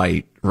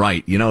 Right.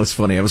 You know, it's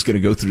funny. I was going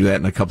to go through that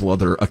and a couple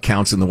other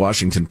accounts in the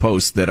Washington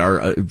Post that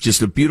are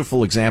just a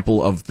beautiful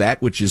example of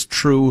that which is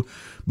true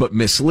but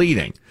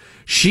misleading.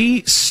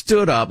 She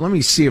stood up. Let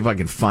me see if I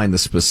can find the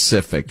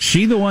specifics.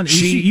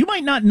 You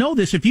might not know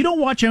this. If you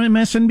don't watch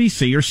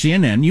MSNBC or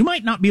CNN, you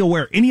might not be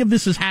aware any of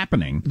this is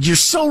happening. You're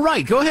so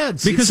right. Go ahead.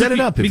 Set it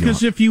up.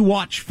 If you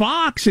watch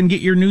Fox and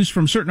get your news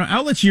from certain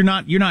outlets, you're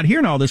not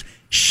hearing all this.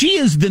 She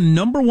is the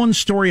number one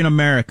story in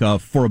America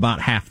for about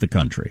half the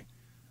country.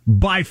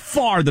 By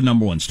far the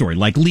number one story.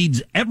 Like,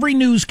 leads every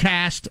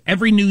newscast,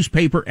 every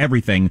newspaper,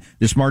 everything.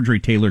 This Marjorie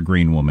Taylor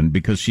Greene woman,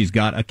 because she's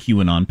got a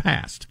QAnon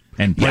past.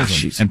 And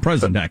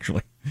present,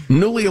 actually.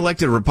 Newly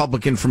elected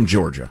Republican from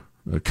Georgia,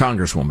 a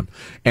congresswoman.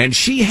 And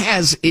she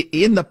has,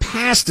 in the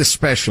past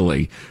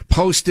especially,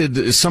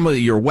 posted some of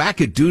your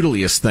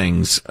wackadoodliest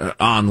things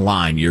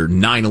online. Your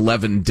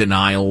 9/11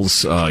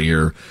 denials,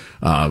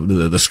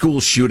 the school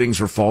shootings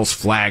or false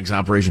flags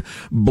operation.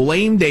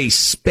 Blamed a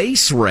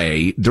space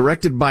ray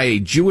directed by a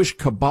Jewish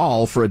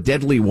cabal for a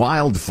deadly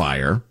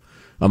wildfire,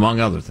 among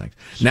other things.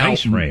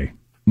 Space ray.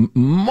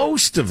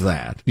 Most of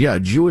that,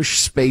 Jewish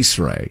space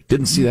ray.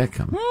 Didn't see that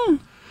coming.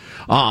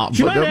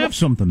 She might have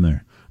something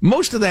there.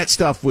 Most of that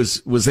stuff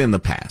was in the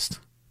past.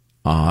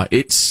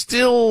 It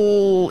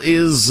still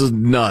is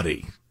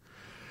nutty.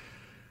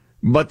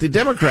 But the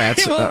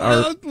Democrats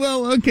are...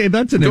 Well, okay,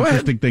 that's an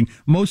interesting thing.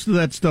 Most of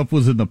that stuff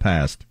was in the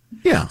past.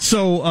 Yeah.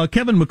 So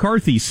Kevin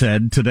McCarthy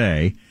said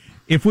today,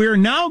 if we are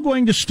now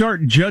going to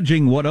start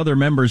judging what other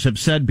members have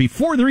said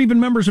before they're even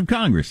members of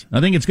Congress, I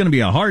think it's going to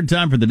be a hard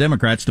time for the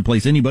Democrats to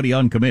place anybody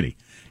on committee.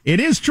 It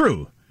is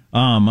true.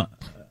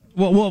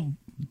 Well,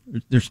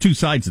 there's two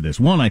sides to this.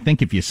 One, I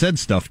think if you said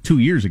stuff 2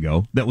 years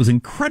ago that was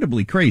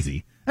incredibly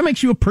crazy, that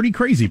makes you a pretty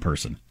crazy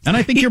person. And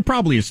I think you're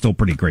probably a still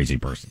pretty crazy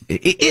person.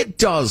 It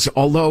does,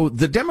 although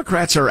the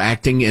Democrats are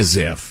acting as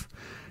if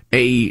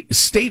a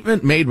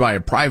statement made by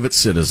a private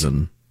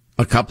citizen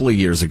a couple of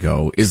years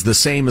ago is the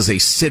same as a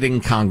sitting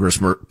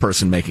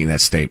congressperson making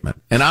that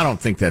statement. And I don't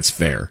think that's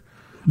fair.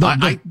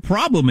 The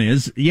problem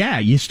is,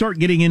 you start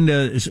getting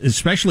into,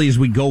 especially as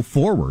we go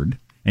forward,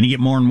 and you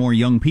get more and more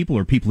young people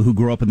or people who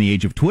grew up in the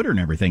age of Twitter and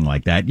everything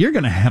like that, you're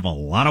going to have a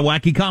lot of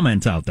wacky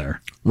comments out there.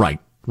 Right.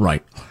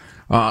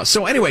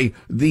 So anyway,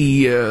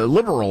 the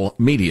liberal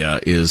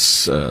media is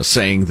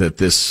saying that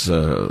this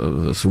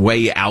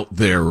way out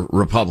there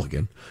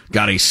Republican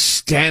got a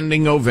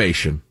standing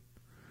ovation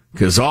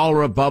because all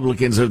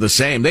Republicans are the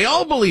same. They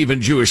all believe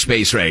in Jewish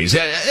space race.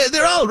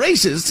 They're all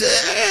racist.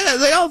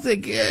 They all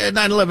think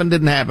 9/11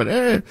 didn't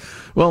happen.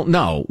 Well,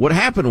 no. What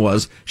happened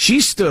was she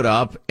stood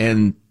up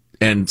and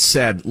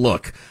said,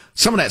 look,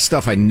 some of that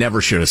stuff I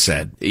never should have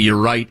said.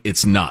 You're right.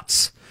 It's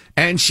nuts.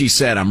 And she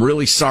said, I'm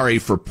really sorry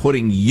for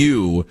putting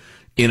you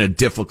in a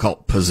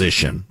difficult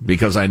position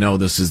because I know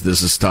this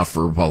is tough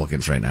for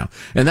Republicans right now.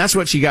 And that's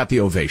what she got the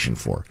ovation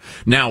for.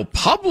 Now,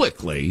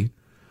 publicly,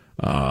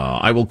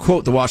 I will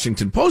quote the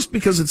Washington Post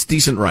because it's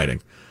decent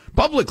writing.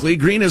 Publicly,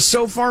 Green has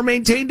so far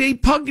maintained a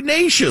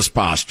pugnacious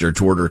posture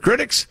toward her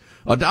critics,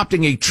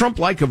 adopting a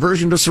Trump-like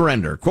aversion to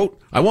surrender. Quote,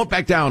 I won't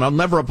back down, I'll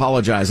never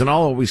apologize, and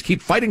I'll always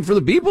keep fighting for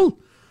the people,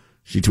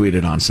 she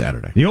tweeted on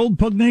Saturday. The old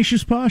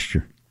pugnacious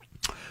posture.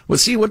 Well,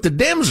 see, what the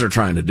Dems are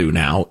trying to do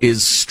now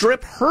is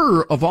strip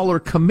her of all her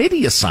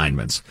committee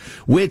assignments,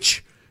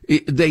 which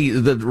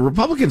the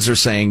Republicans are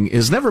saying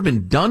has never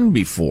been done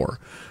before.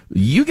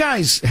 You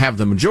guys have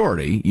the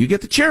majority, you get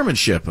the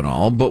chairmanship and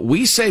all, but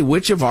we say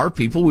which of our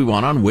people we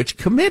want on which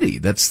committee.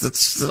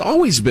 That's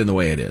always been the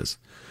way it is.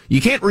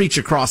 You can't reach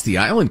across the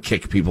aisle and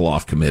kick people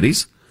off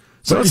committees.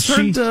 So it's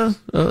turned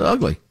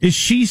ugly. Is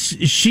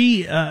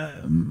she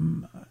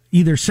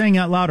either saying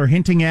out loud or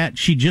hinting at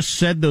she just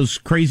said those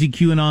crazy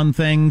QAnon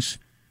things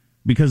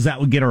because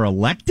that would get her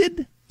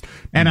elected?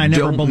 And I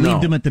never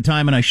believed them at the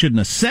time and I shouldn't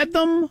have said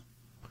them?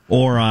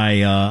 Or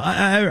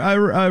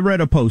I read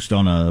a post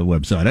on a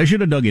website. I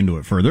should have dug into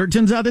it further. It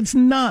turns out it's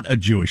not a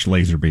Jewish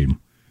laser beam.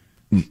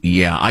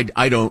 Yeah,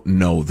 I don't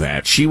know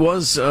that. She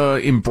was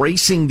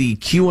embracing the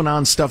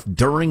QAnon stuff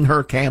during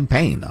her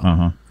campaign, though.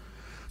 Uh-huh.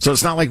 So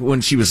it's not like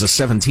when she was a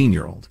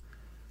 17-year-old.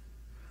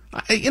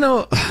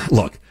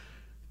 Look,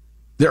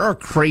 there are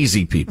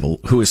crazy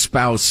people who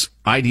espouse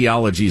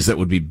ideologies that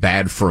would be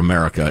bad for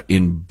America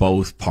in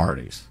both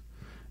parties.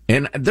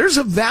 And there's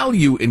a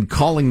value in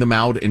calling them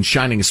out and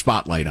shining a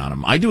spotlight on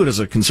them. I do it as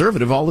a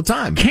conservative all the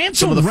time.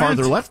 Some of the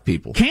farther left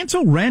people.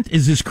 Cancel Rent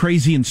is as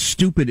crazy and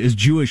stupid as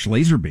Jewish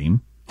laser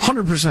beam.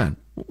 100%.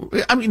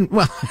 I mean,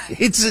 well,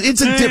 it's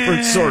a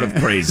different sort of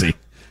crazy.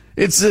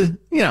 It's and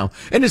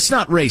it's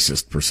not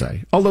racist per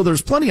se. Although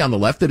there's plenty on the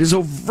left that is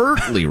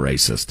overtly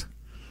racist.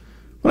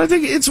 But I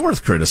think it's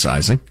worth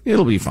criticizing.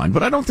 It'll be fine.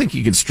 But I don't think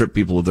you can strip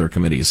people of their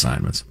committee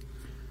assignments.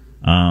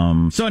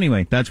 So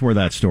anyway, that's where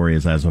that story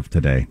is as of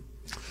today.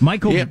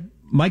 Michael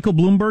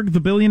Bloomberg,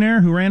 the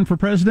billionaire who ran for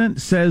president,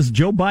 says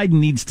Joe Biden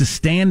needs to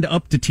stand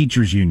up to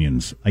teachers'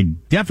 unions. I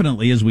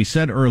definitely, as we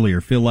said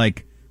earlier, feel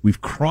like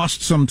we've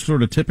crossed some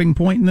sort of tipping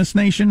point in this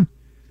nation.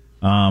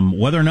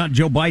 Whether or not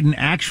Joe Biden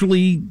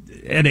actually,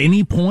 at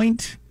any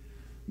point,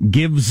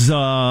 gives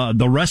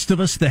the rest of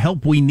us the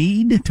help we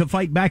need to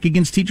fight back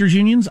against teachers'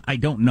 unions, I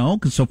don't know,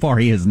 because so far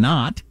he has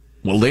not.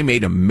 Well, they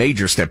made a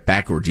major step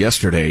backward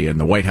yesterday in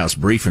the White House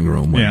briefing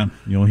room. Yeah,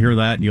 you'll hear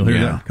that. You'll hear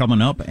that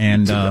coming up.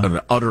 And an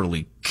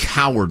utterly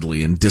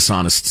cowardly and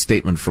dishonest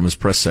statement from his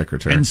press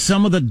secretary. And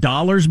some of the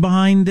dollars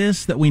behind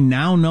this that we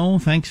now know,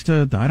 thanks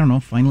to,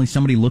 finally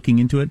somebody looking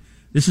into it.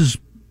 This is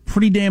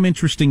pretty damn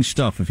interesting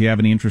stuff if you have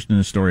any interest in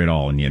this story at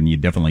all, and you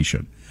definitely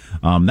should.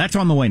 That's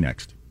on the way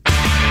next.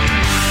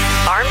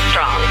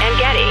 Armstrong and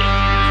Getty.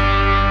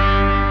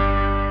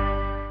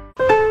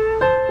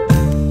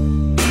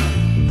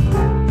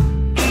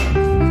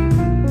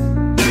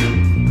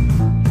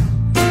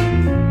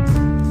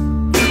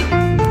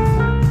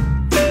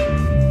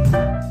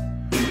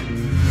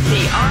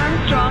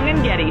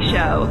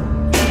 Show.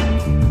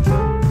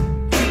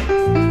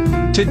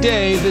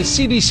 Today, the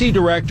CDC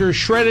director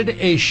shredded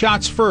a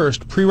shots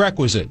first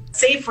prerequisite.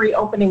 Safe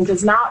reopening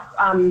does not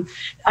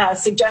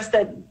suggest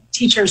that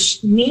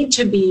teachers need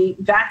to be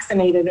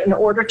vaccinated in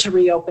order to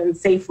reopen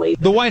safely.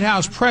 The White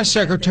House press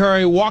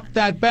secretary walked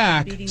that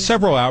back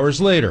several hours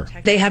later.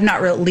 They have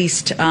not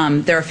released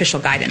their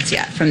official guidance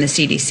yet from the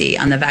CDC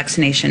on the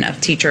vaccination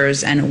of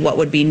teachers and what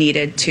would be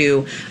needed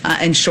to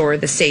ensure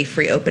the safe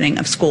reopening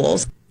of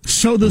schools.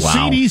 So the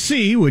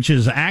CDC, which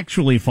is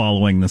actually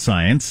following the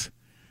science,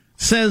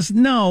 says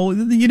no,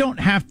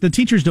 the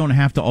teachers don't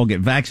have to all get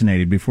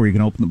vaccinated before you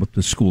can open up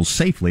the schools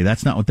safely.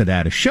 That's not what the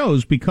data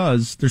shows,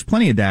 because there's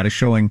plenty of data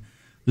showing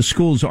the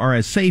schools are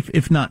as safe,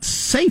 if not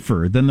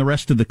safer, than the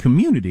rest of the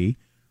community.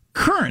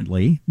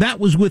 Currently, that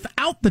was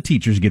without the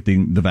teachers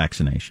getting the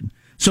vaccination.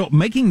 So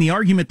making the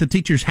argument that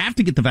teachers have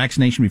to get the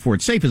vaccination before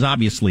it's safe is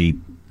obviously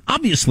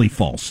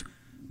false.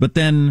 But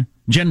then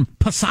Jen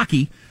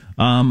Psaki,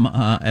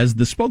 as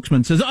the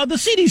spokesman says, the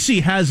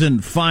CDC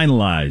hasn't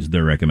finalized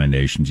their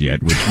recommendations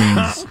yet, which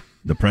means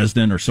the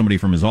president or somebody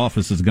from his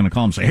office is going to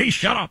call him and say, hey,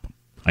 shut up,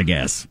 I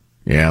guess.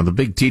 Yeah, the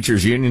big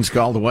teachers' unions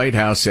called the White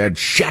House, said,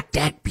 shut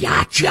that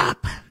biatch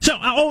up. So,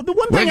 the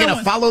one thing we're going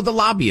to follow the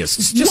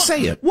lobbyists. Just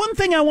say it. One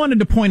thing I wanted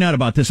to point out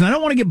about this, and I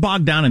don't want to get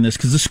bogged down in this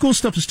because the school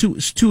stuff is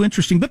too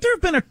interesting, but there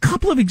have been a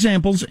couple of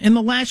examples in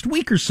the last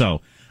week or so.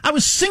 I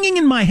was singing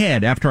in my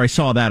head after I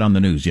saw that on the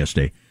news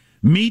yesterday.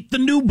 Meet the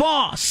new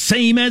boss,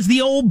 same as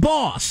the old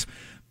boss.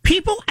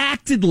 People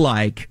acted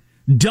like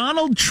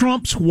Donald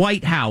Trump's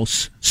White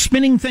House,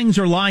 spinning things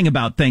or lying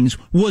about things,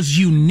 was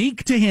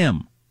unique to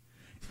him.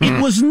 It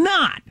was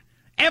not.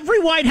 Every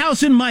White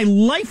House in my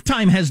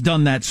lifetime has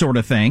done that sort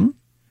of thing.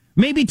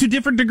 Maybe to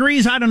different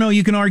degrees. I don't know.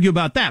 You can argue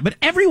about that. But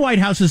every White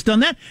House has done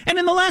that. And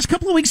in the last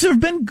couple of weeks, there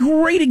have been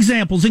great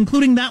examples,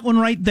 including that one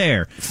right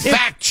there.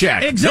 Fact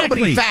check. Exactly.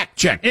 Nobody fact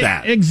checked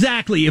that.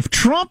 Exactly. If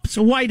Trump's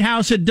White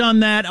House had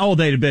done that,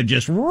 they'd have been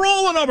just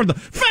rolling over the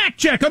fact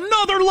check.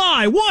 Another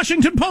lie.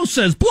 Washington Post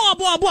says blah,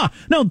 blah, blah.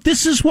 No,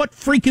 this is what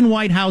freaking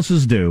White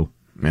Houses do.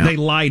 Yeah. They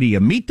lie to you.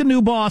 Meet the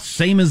new boss,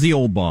 same as the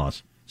old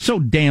boss. So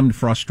damned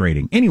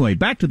frustrating. Anyway,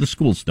 back to the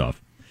school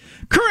stuff.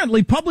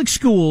 Currently, public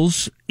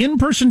schools,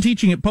 in-person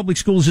teaching at public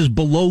schools is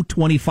below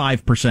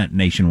 25%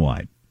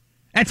 nationwide.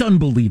 That's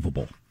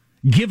unbelievable,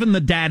 given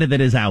the data that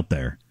is out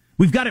there.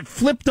 We've got it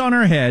flipped on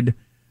our head,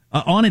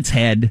 on its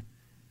head,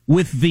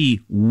 with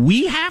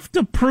we have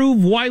to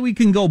prove why we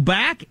can go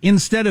back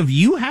instead of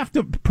you have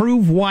to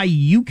prove why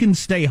you can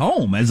stay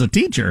home as a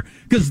teacher,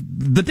 because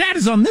the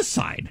data's on this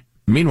side.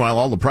 Meanwhile,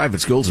 all the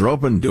private schools are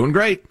open, doing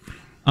great.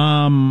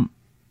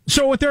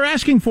 So what they're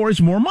asking for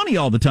is more money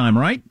all the time,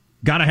 right?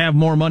 Got to have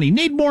more money.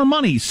 Need more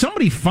money.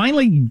 Somebody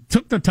finally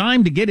took the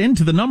time to get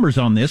into the numbers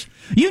on this.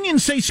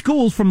 Unions say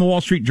schools, from the Wall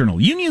Street Journal,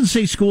 unions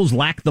say schools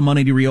lack the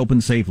money to reopen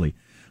safely.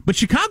 But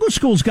Chicago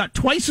schools got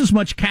twice as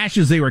much cash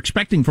as they were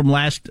expecting from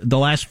the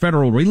last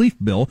federal relief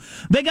bill.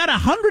 They got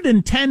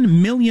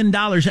 $110 million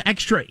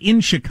extra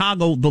in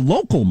Chicago, the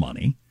local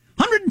money.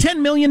 $110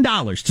 million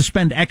to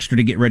spend extra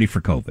to get ready for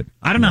COVID.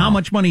 I don't know how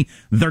much money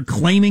they're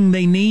claiming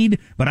they need,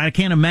 but I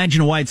can't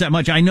imagine why it's that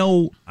much. I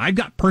know I've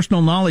got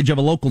personal knowledge of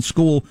a local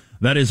school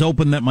that is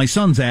open that my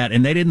son's at,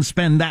 and they didn't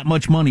spend that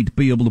much money to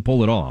be able to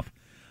pull it off.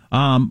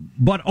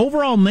 But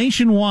overall,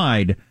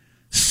 nationwide,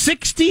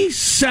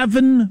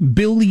 $67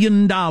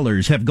 billion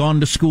have gone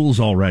to schools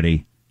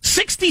already.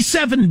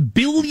 $67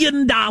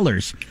 billion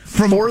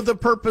for the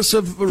purpose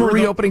of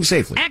reopening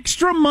safely.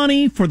 Extra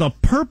money for the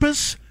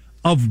purpose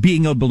of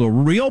being able to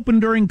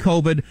reopen during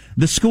COVID.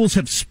 The schools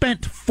have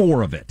spent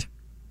 $4 of it.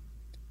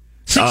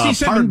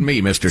 Pardon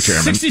me, Mr.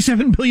 Chairman.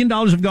 $67 billion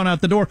have gone out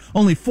the door.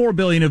 Only $4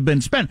 billion have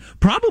been spent.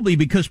 Probably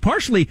because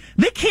partially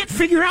they can't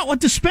figure out what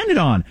to spend it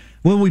on.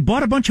 Well, we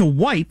bought a bunch of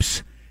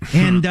wipes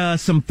and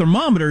some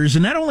thermometers,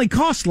 and that only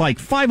cost like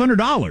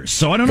 $500.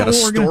 So I don't know what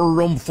we're going to... Got a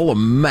storeroom full of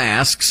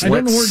masks. I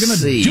don't know what we're going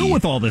to do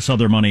with all this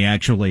other money,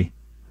 actually.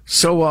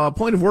 So,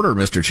 point of order,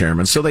 Mr.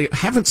 Chairman. So they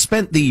haven't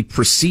spent the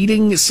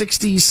preceding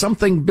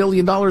 60-something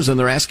billion dollars, and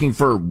they're asking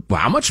for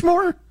how much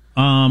more?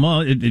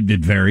 Well,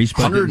 it varies.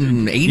 But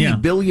 180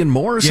 billion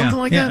more or something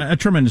like that? Yeah, a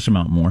tremendous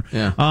amount more.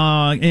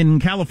 Yeah. In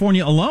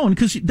California alone,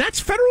 because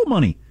that's federal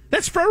money.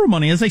 That's federal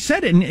money. As I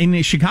said,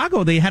 in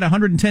Chicago, they had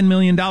 $110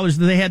 million that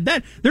they had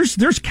that.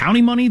 There's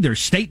county money,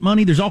 there's state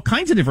money, there's all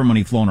kinds of different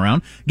money flowing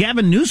around.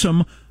 Gavin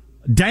Newsom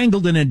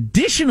dangled an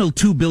additional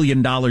 $2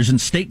 billion in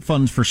state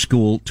funds for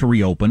school to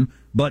reopen,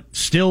 but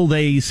still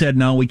they said,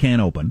 no, we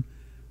can't open.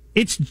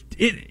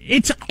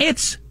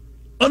 It's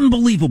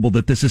unbelievable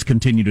that this has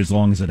continued as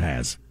long as it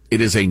has.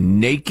 It is a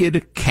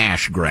naked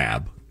cash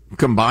grab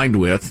combined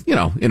with,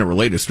 in a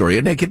related story,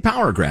 a naked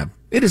power grab.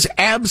 It is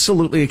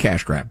absolutely a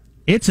cash grab.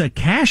 It's a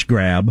cash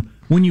grab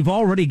when you've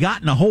already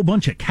gotten a whole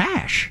bunch of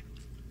cash.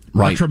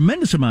 Right. A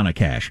tremendous amount of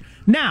cash.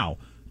 Now,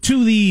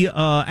 to the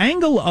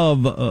angle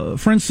of,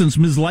 for instance,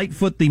 Ms.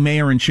 Lightfoot, the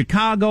mayor in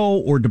Chicago,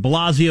 or de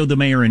Blasio, the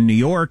mayor in New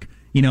York,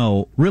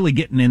 really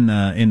getting in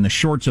the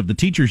shorts of the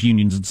teachers'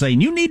 unions and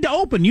saying, you need to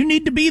open, you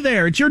need to be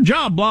there, it's your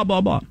job, blah,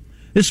 blah, blah.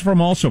 This is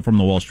also from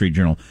the Wall Street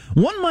Journal.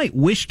 One might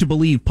wish to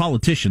believe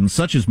politicians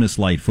such as Ms.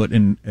 Lightfoot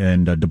and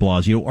de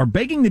Blasio are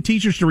begging the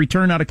teachers to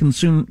return out of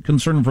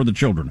concern for the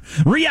children.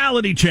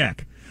 Reality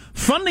check.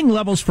 Funding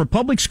levels for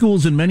public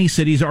schools in many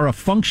cities are a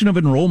function of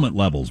enrollment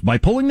levels. By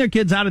pulling their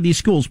kids out of these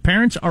schools,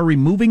 parents are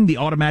removing the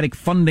automatic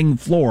funding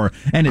floor,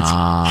 and it's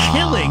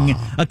killing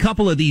a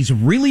couple of these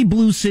really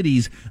blue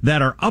cities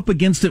that are up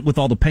against it with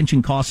all the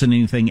pension costs and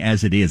anything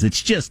as it is.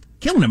 It's just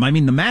killing them. I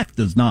mean, the math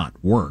does not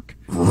work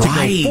to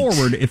go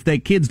forward if the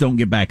kids don't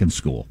get back in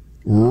school.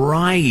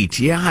 Right.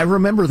 Yeah, I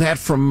remember that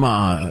from,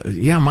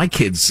 my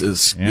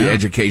kids'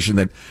 education,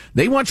 that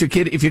they want your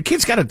kid, if your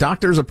kid's got a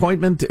doctor's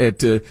appointment at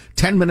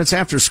 10 minutes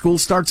after school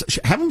starts,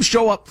 have them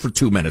show up for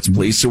 2 minutes,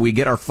 please, so we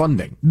get our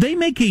funding. They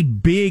make a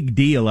big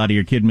deal out of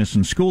your kid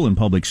missing school in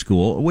public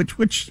school,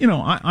 which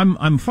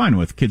I'm fine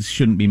with. Kids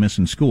shouldn't be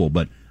missing school,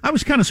 but I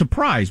was kind of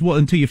surprised,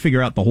 until you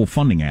figure out the whole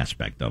funding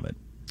aspect of it.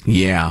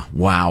 Yeah,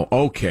 wow,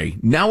 okay.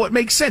 Now it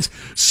makes sense.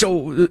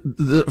 So,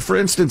 for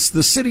instance,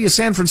 the city of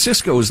San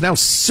Francisco is now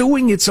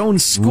suing its own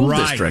school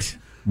district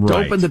to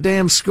open the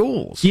damn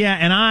schools. Yeah,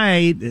 and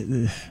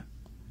I,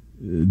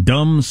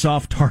 dumb,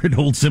 soft-hearted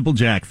old Simple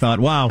Jack,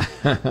 thought, wow,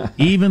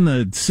 even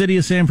the city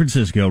of San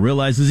Francisco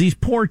realizes these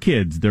poor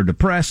kids, they're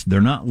depressed, they're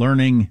not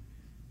learning.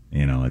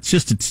 It's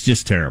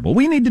just terrible.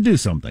 We need to do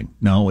something.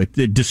 No,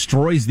 it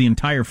destroys the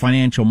entire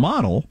financial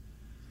model.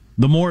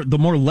 The more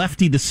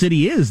lefty the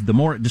city is, the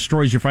more it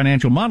destroys your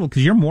financial model,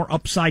 because you're more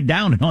upside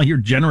down in all your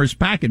generous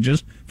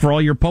packages for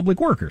all your public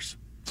workers.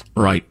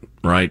 Right.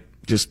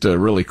 just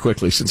really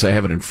quickly, since I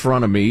have it in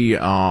front of me.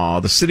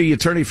 The city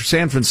attorney for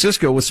San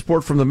Francisco, with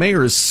support from the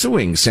mayor, is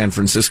suing San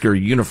Francisco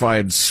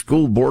Unified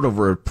School Board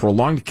over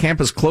prolonged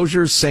campus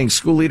closures, saying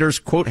school leaders,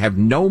 quote, have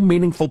no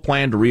meaningful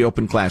plan to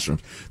reopen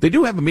classrooms. They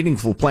do have a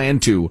meaningful plan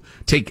to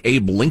take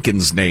Abe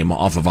Lincoln's name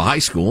off of a high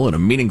school, and a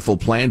meaningful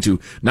plan to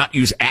not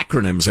use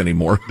acronyms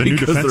anymore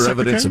because they're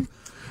evidence of...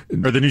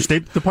 Or the new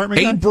State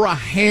Department guy?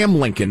 Abraham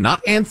Lincoln,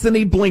 not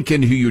Anthony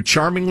Blinken, who you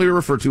charmingly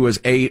refer to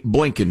as A.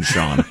 Blinken,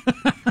 Sean.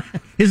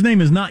 His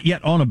name is not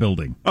yet on a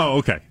building. Oh,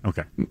 okay.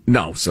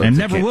 No, so and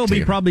never will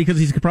be, probably because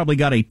he's probably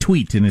got a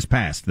tweet in his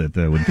past that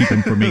would keep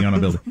him from being on a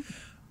building.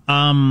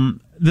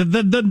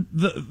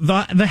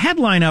 The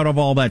headline out of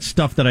all that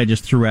stuff that I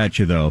just threw at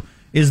you, though,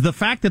 is the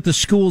fact that the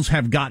schools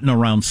have gotten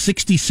around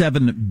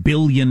 $67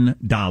 billion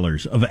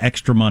of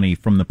extra money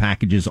from the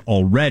packages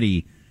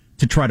already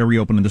to try to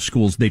reopen the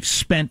schools they've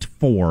spent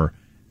for,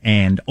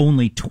 and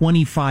only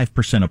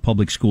 25% of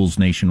public schools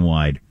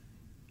nationwide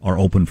are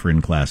open for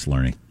in-class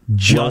learning.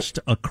 Just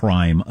a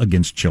crime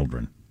against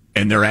children.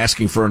 And they're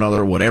asking for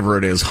another, whatever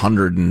it is,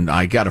 100, and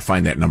I got to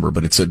find that number,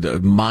 but it's a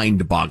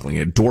mind-boggling.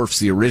 It dwarfs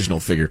the original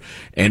figure,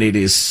 and it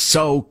is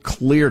so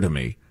clear to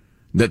me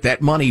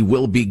that money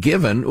will be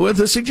given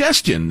with a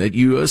suggestion that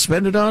you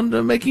spend it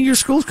on making your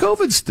schools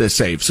COVID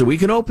safe so we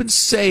can open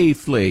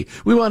safely.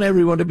 We want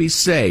everyone to be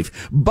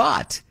safe.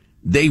 But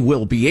they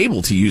will be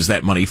able to use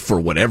that money for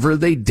whatever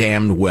they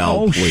damned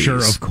well please. Sure,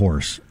 of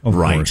course. Of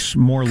course.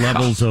 More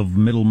levels of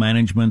middle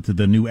management,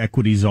 the new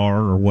equities are,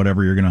 or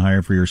whatever you're going to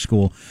hire for your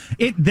school.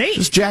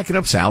 Just jacking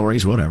up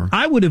salaries, whatever.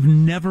 I would have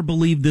never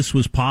believed this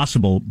was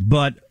possible,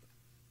 but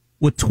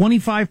with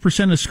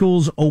 25% of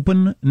schools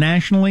open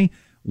nationally,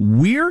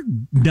 their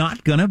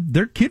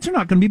kids are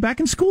not going to be back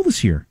in school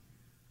this year.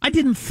 I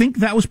didn't think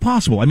that was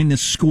possible. I mean,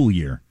 this school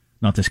year.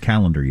 Not this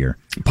calendar year.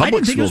 I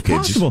didn't think it was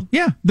possible.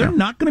 They're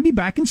not going to be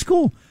back in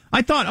school.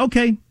 I thought,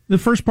 okay, the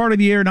first part of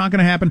the year, not going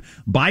to happen.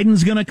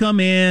 Biden's going to come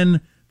in.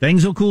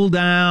 Things will cool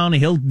down.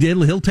 He'll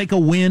take a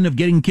win of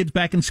getting kids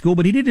back in school.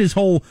 But he did his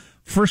whole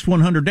first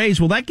 100 days.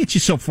 Well, that gets you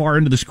so far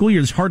into the school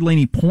year, there's hardly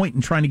any point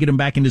in trying to get them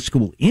back into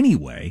school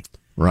anyway.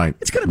 Right.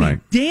 It's going to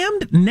be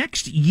damned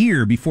next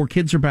year before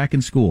kids are back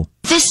in school.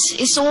 This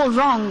is all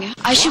wrong.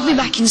 I should be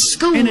back in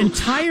school. An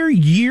entire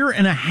year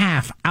and a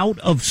half out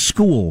of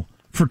school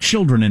for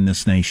children in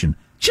this nation.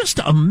 Just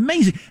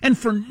amazing, and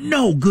for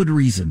no good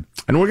reason.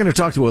 And we're going to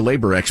talk to a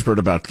labor expert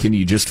about, can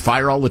you just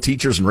fire all the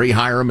teachers and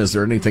rehire them? Is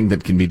there anything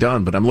that can be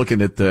done? But I'm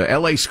looking at the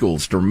L.A.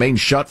 schools to remain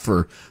shut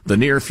for the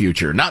near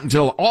future. Not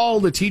until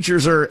all the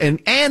teachers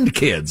and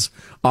kids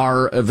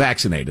are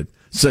vaccinated,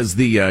 says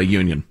the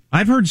union.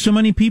 I've heard so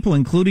many people,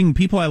 including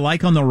people I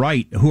like on the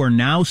right, who are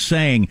now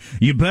saying,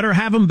 you better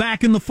have them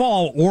back in the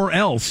fall or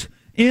else.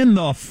 In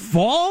the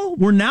fall?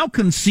 We're now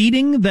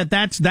conceding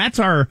that's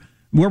our...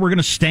 where we're going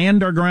to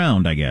stand our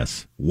ground, I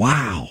guess.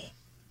 Wow.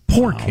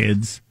 Poor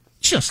kids.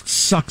 Just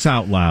sucks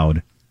out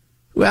loud.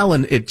 Well,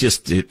 and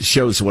it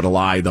shows what a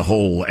lie the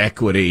whole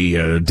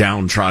equity,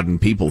 downtrodden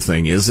people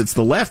thing is. It's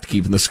the left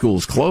keeping the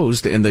schools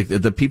closed, and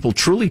the people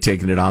truly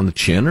taking it on the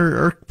chin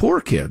are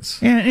poor kids.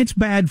 And it's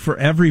bad for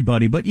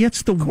everybody, but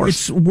it's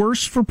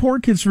worse for poor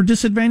kids, for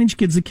disadvantaged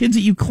kids, the kids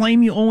that you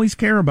claim you always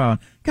care about.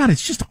 God,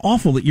 it's just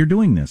awful that you're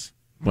doing this.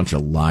 Bunch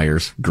of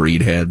liars,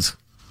 greed heads.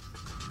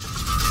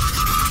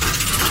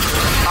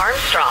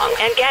 Armstrong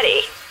and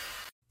Getty.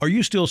 Are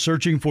you still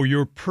searching for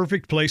your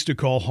perfect place to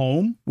call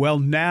home? Well,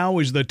 now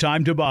is the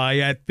time to buy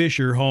at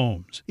Fisher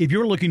Homes. If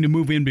you're looking to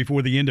move in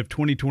before the end of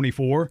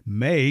 2024,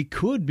 May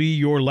could be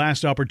your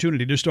last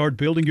opportunity to start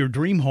building your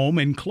dream home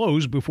and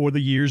close before the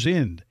year's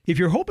end. If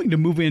you're hoping to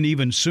move in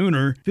even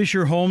sooner,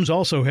 Fisher Homes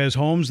also has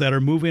homes that are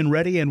move-in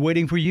ready and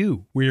waiting for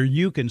you, where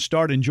you can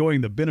start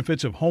enjoying the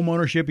benefits of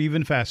homeownership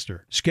even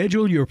faster.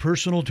 Schedule your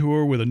personal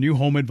tour with a new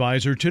home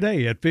advisor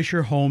today at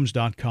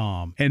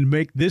FisherHomes.com and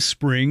make this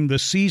spring the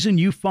season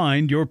you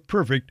find your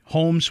perfect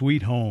home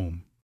sweet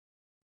home.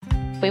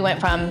 We went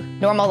from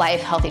normal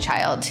life, healthy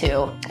child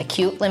to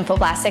acute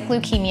lymphoblastic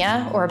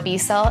leukemia, or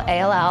B-cell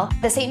ALL.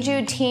 The St.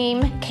 Jude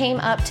team came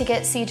up to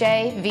get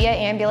CJ via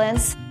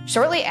ambulance.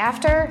 Shortly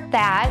after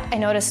that, I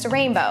noticed a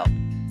rainbow.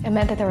 It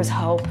meant that there was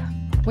hope.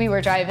 We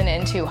were driving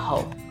into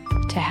hope.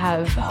 To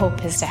have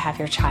hope is to have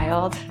your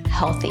child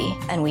healthy,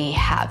 and we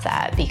have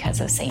that because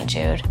of St.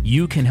 Jude.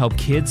 You can help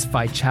kids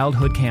fight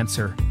childhood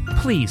cancer.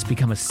 Please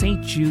become a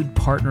St. Jude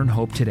Partner in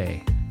Hope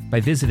today by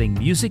visiting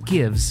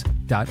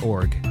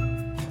musicgives.org.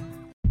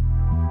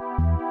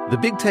 The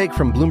Big Take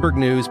from Bloomberg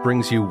News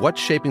brings you what's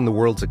shaping the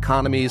world's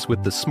economies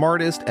with the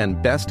smartest and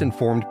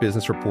best-informed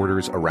business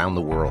reporters around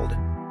the world.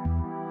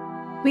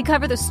 We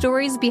cover the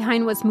stories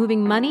behind what's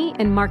moving money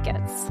and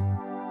markets,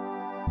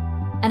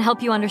 and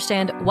help you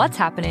understand what's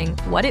happening,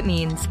 what it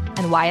means,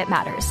 and why it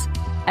matters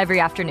every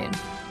afternoon.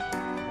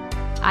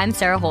 I'm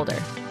Sarah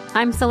Holder.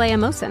 I'm Saleha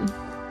Mohsen.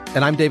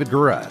 And I'm David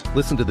Gura.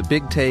 Listen to The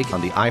Big Take on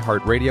the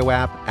iHeartRadio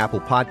app,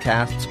 Apple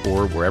Podcasts,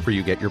 or wherever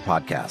you get your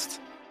podcasts.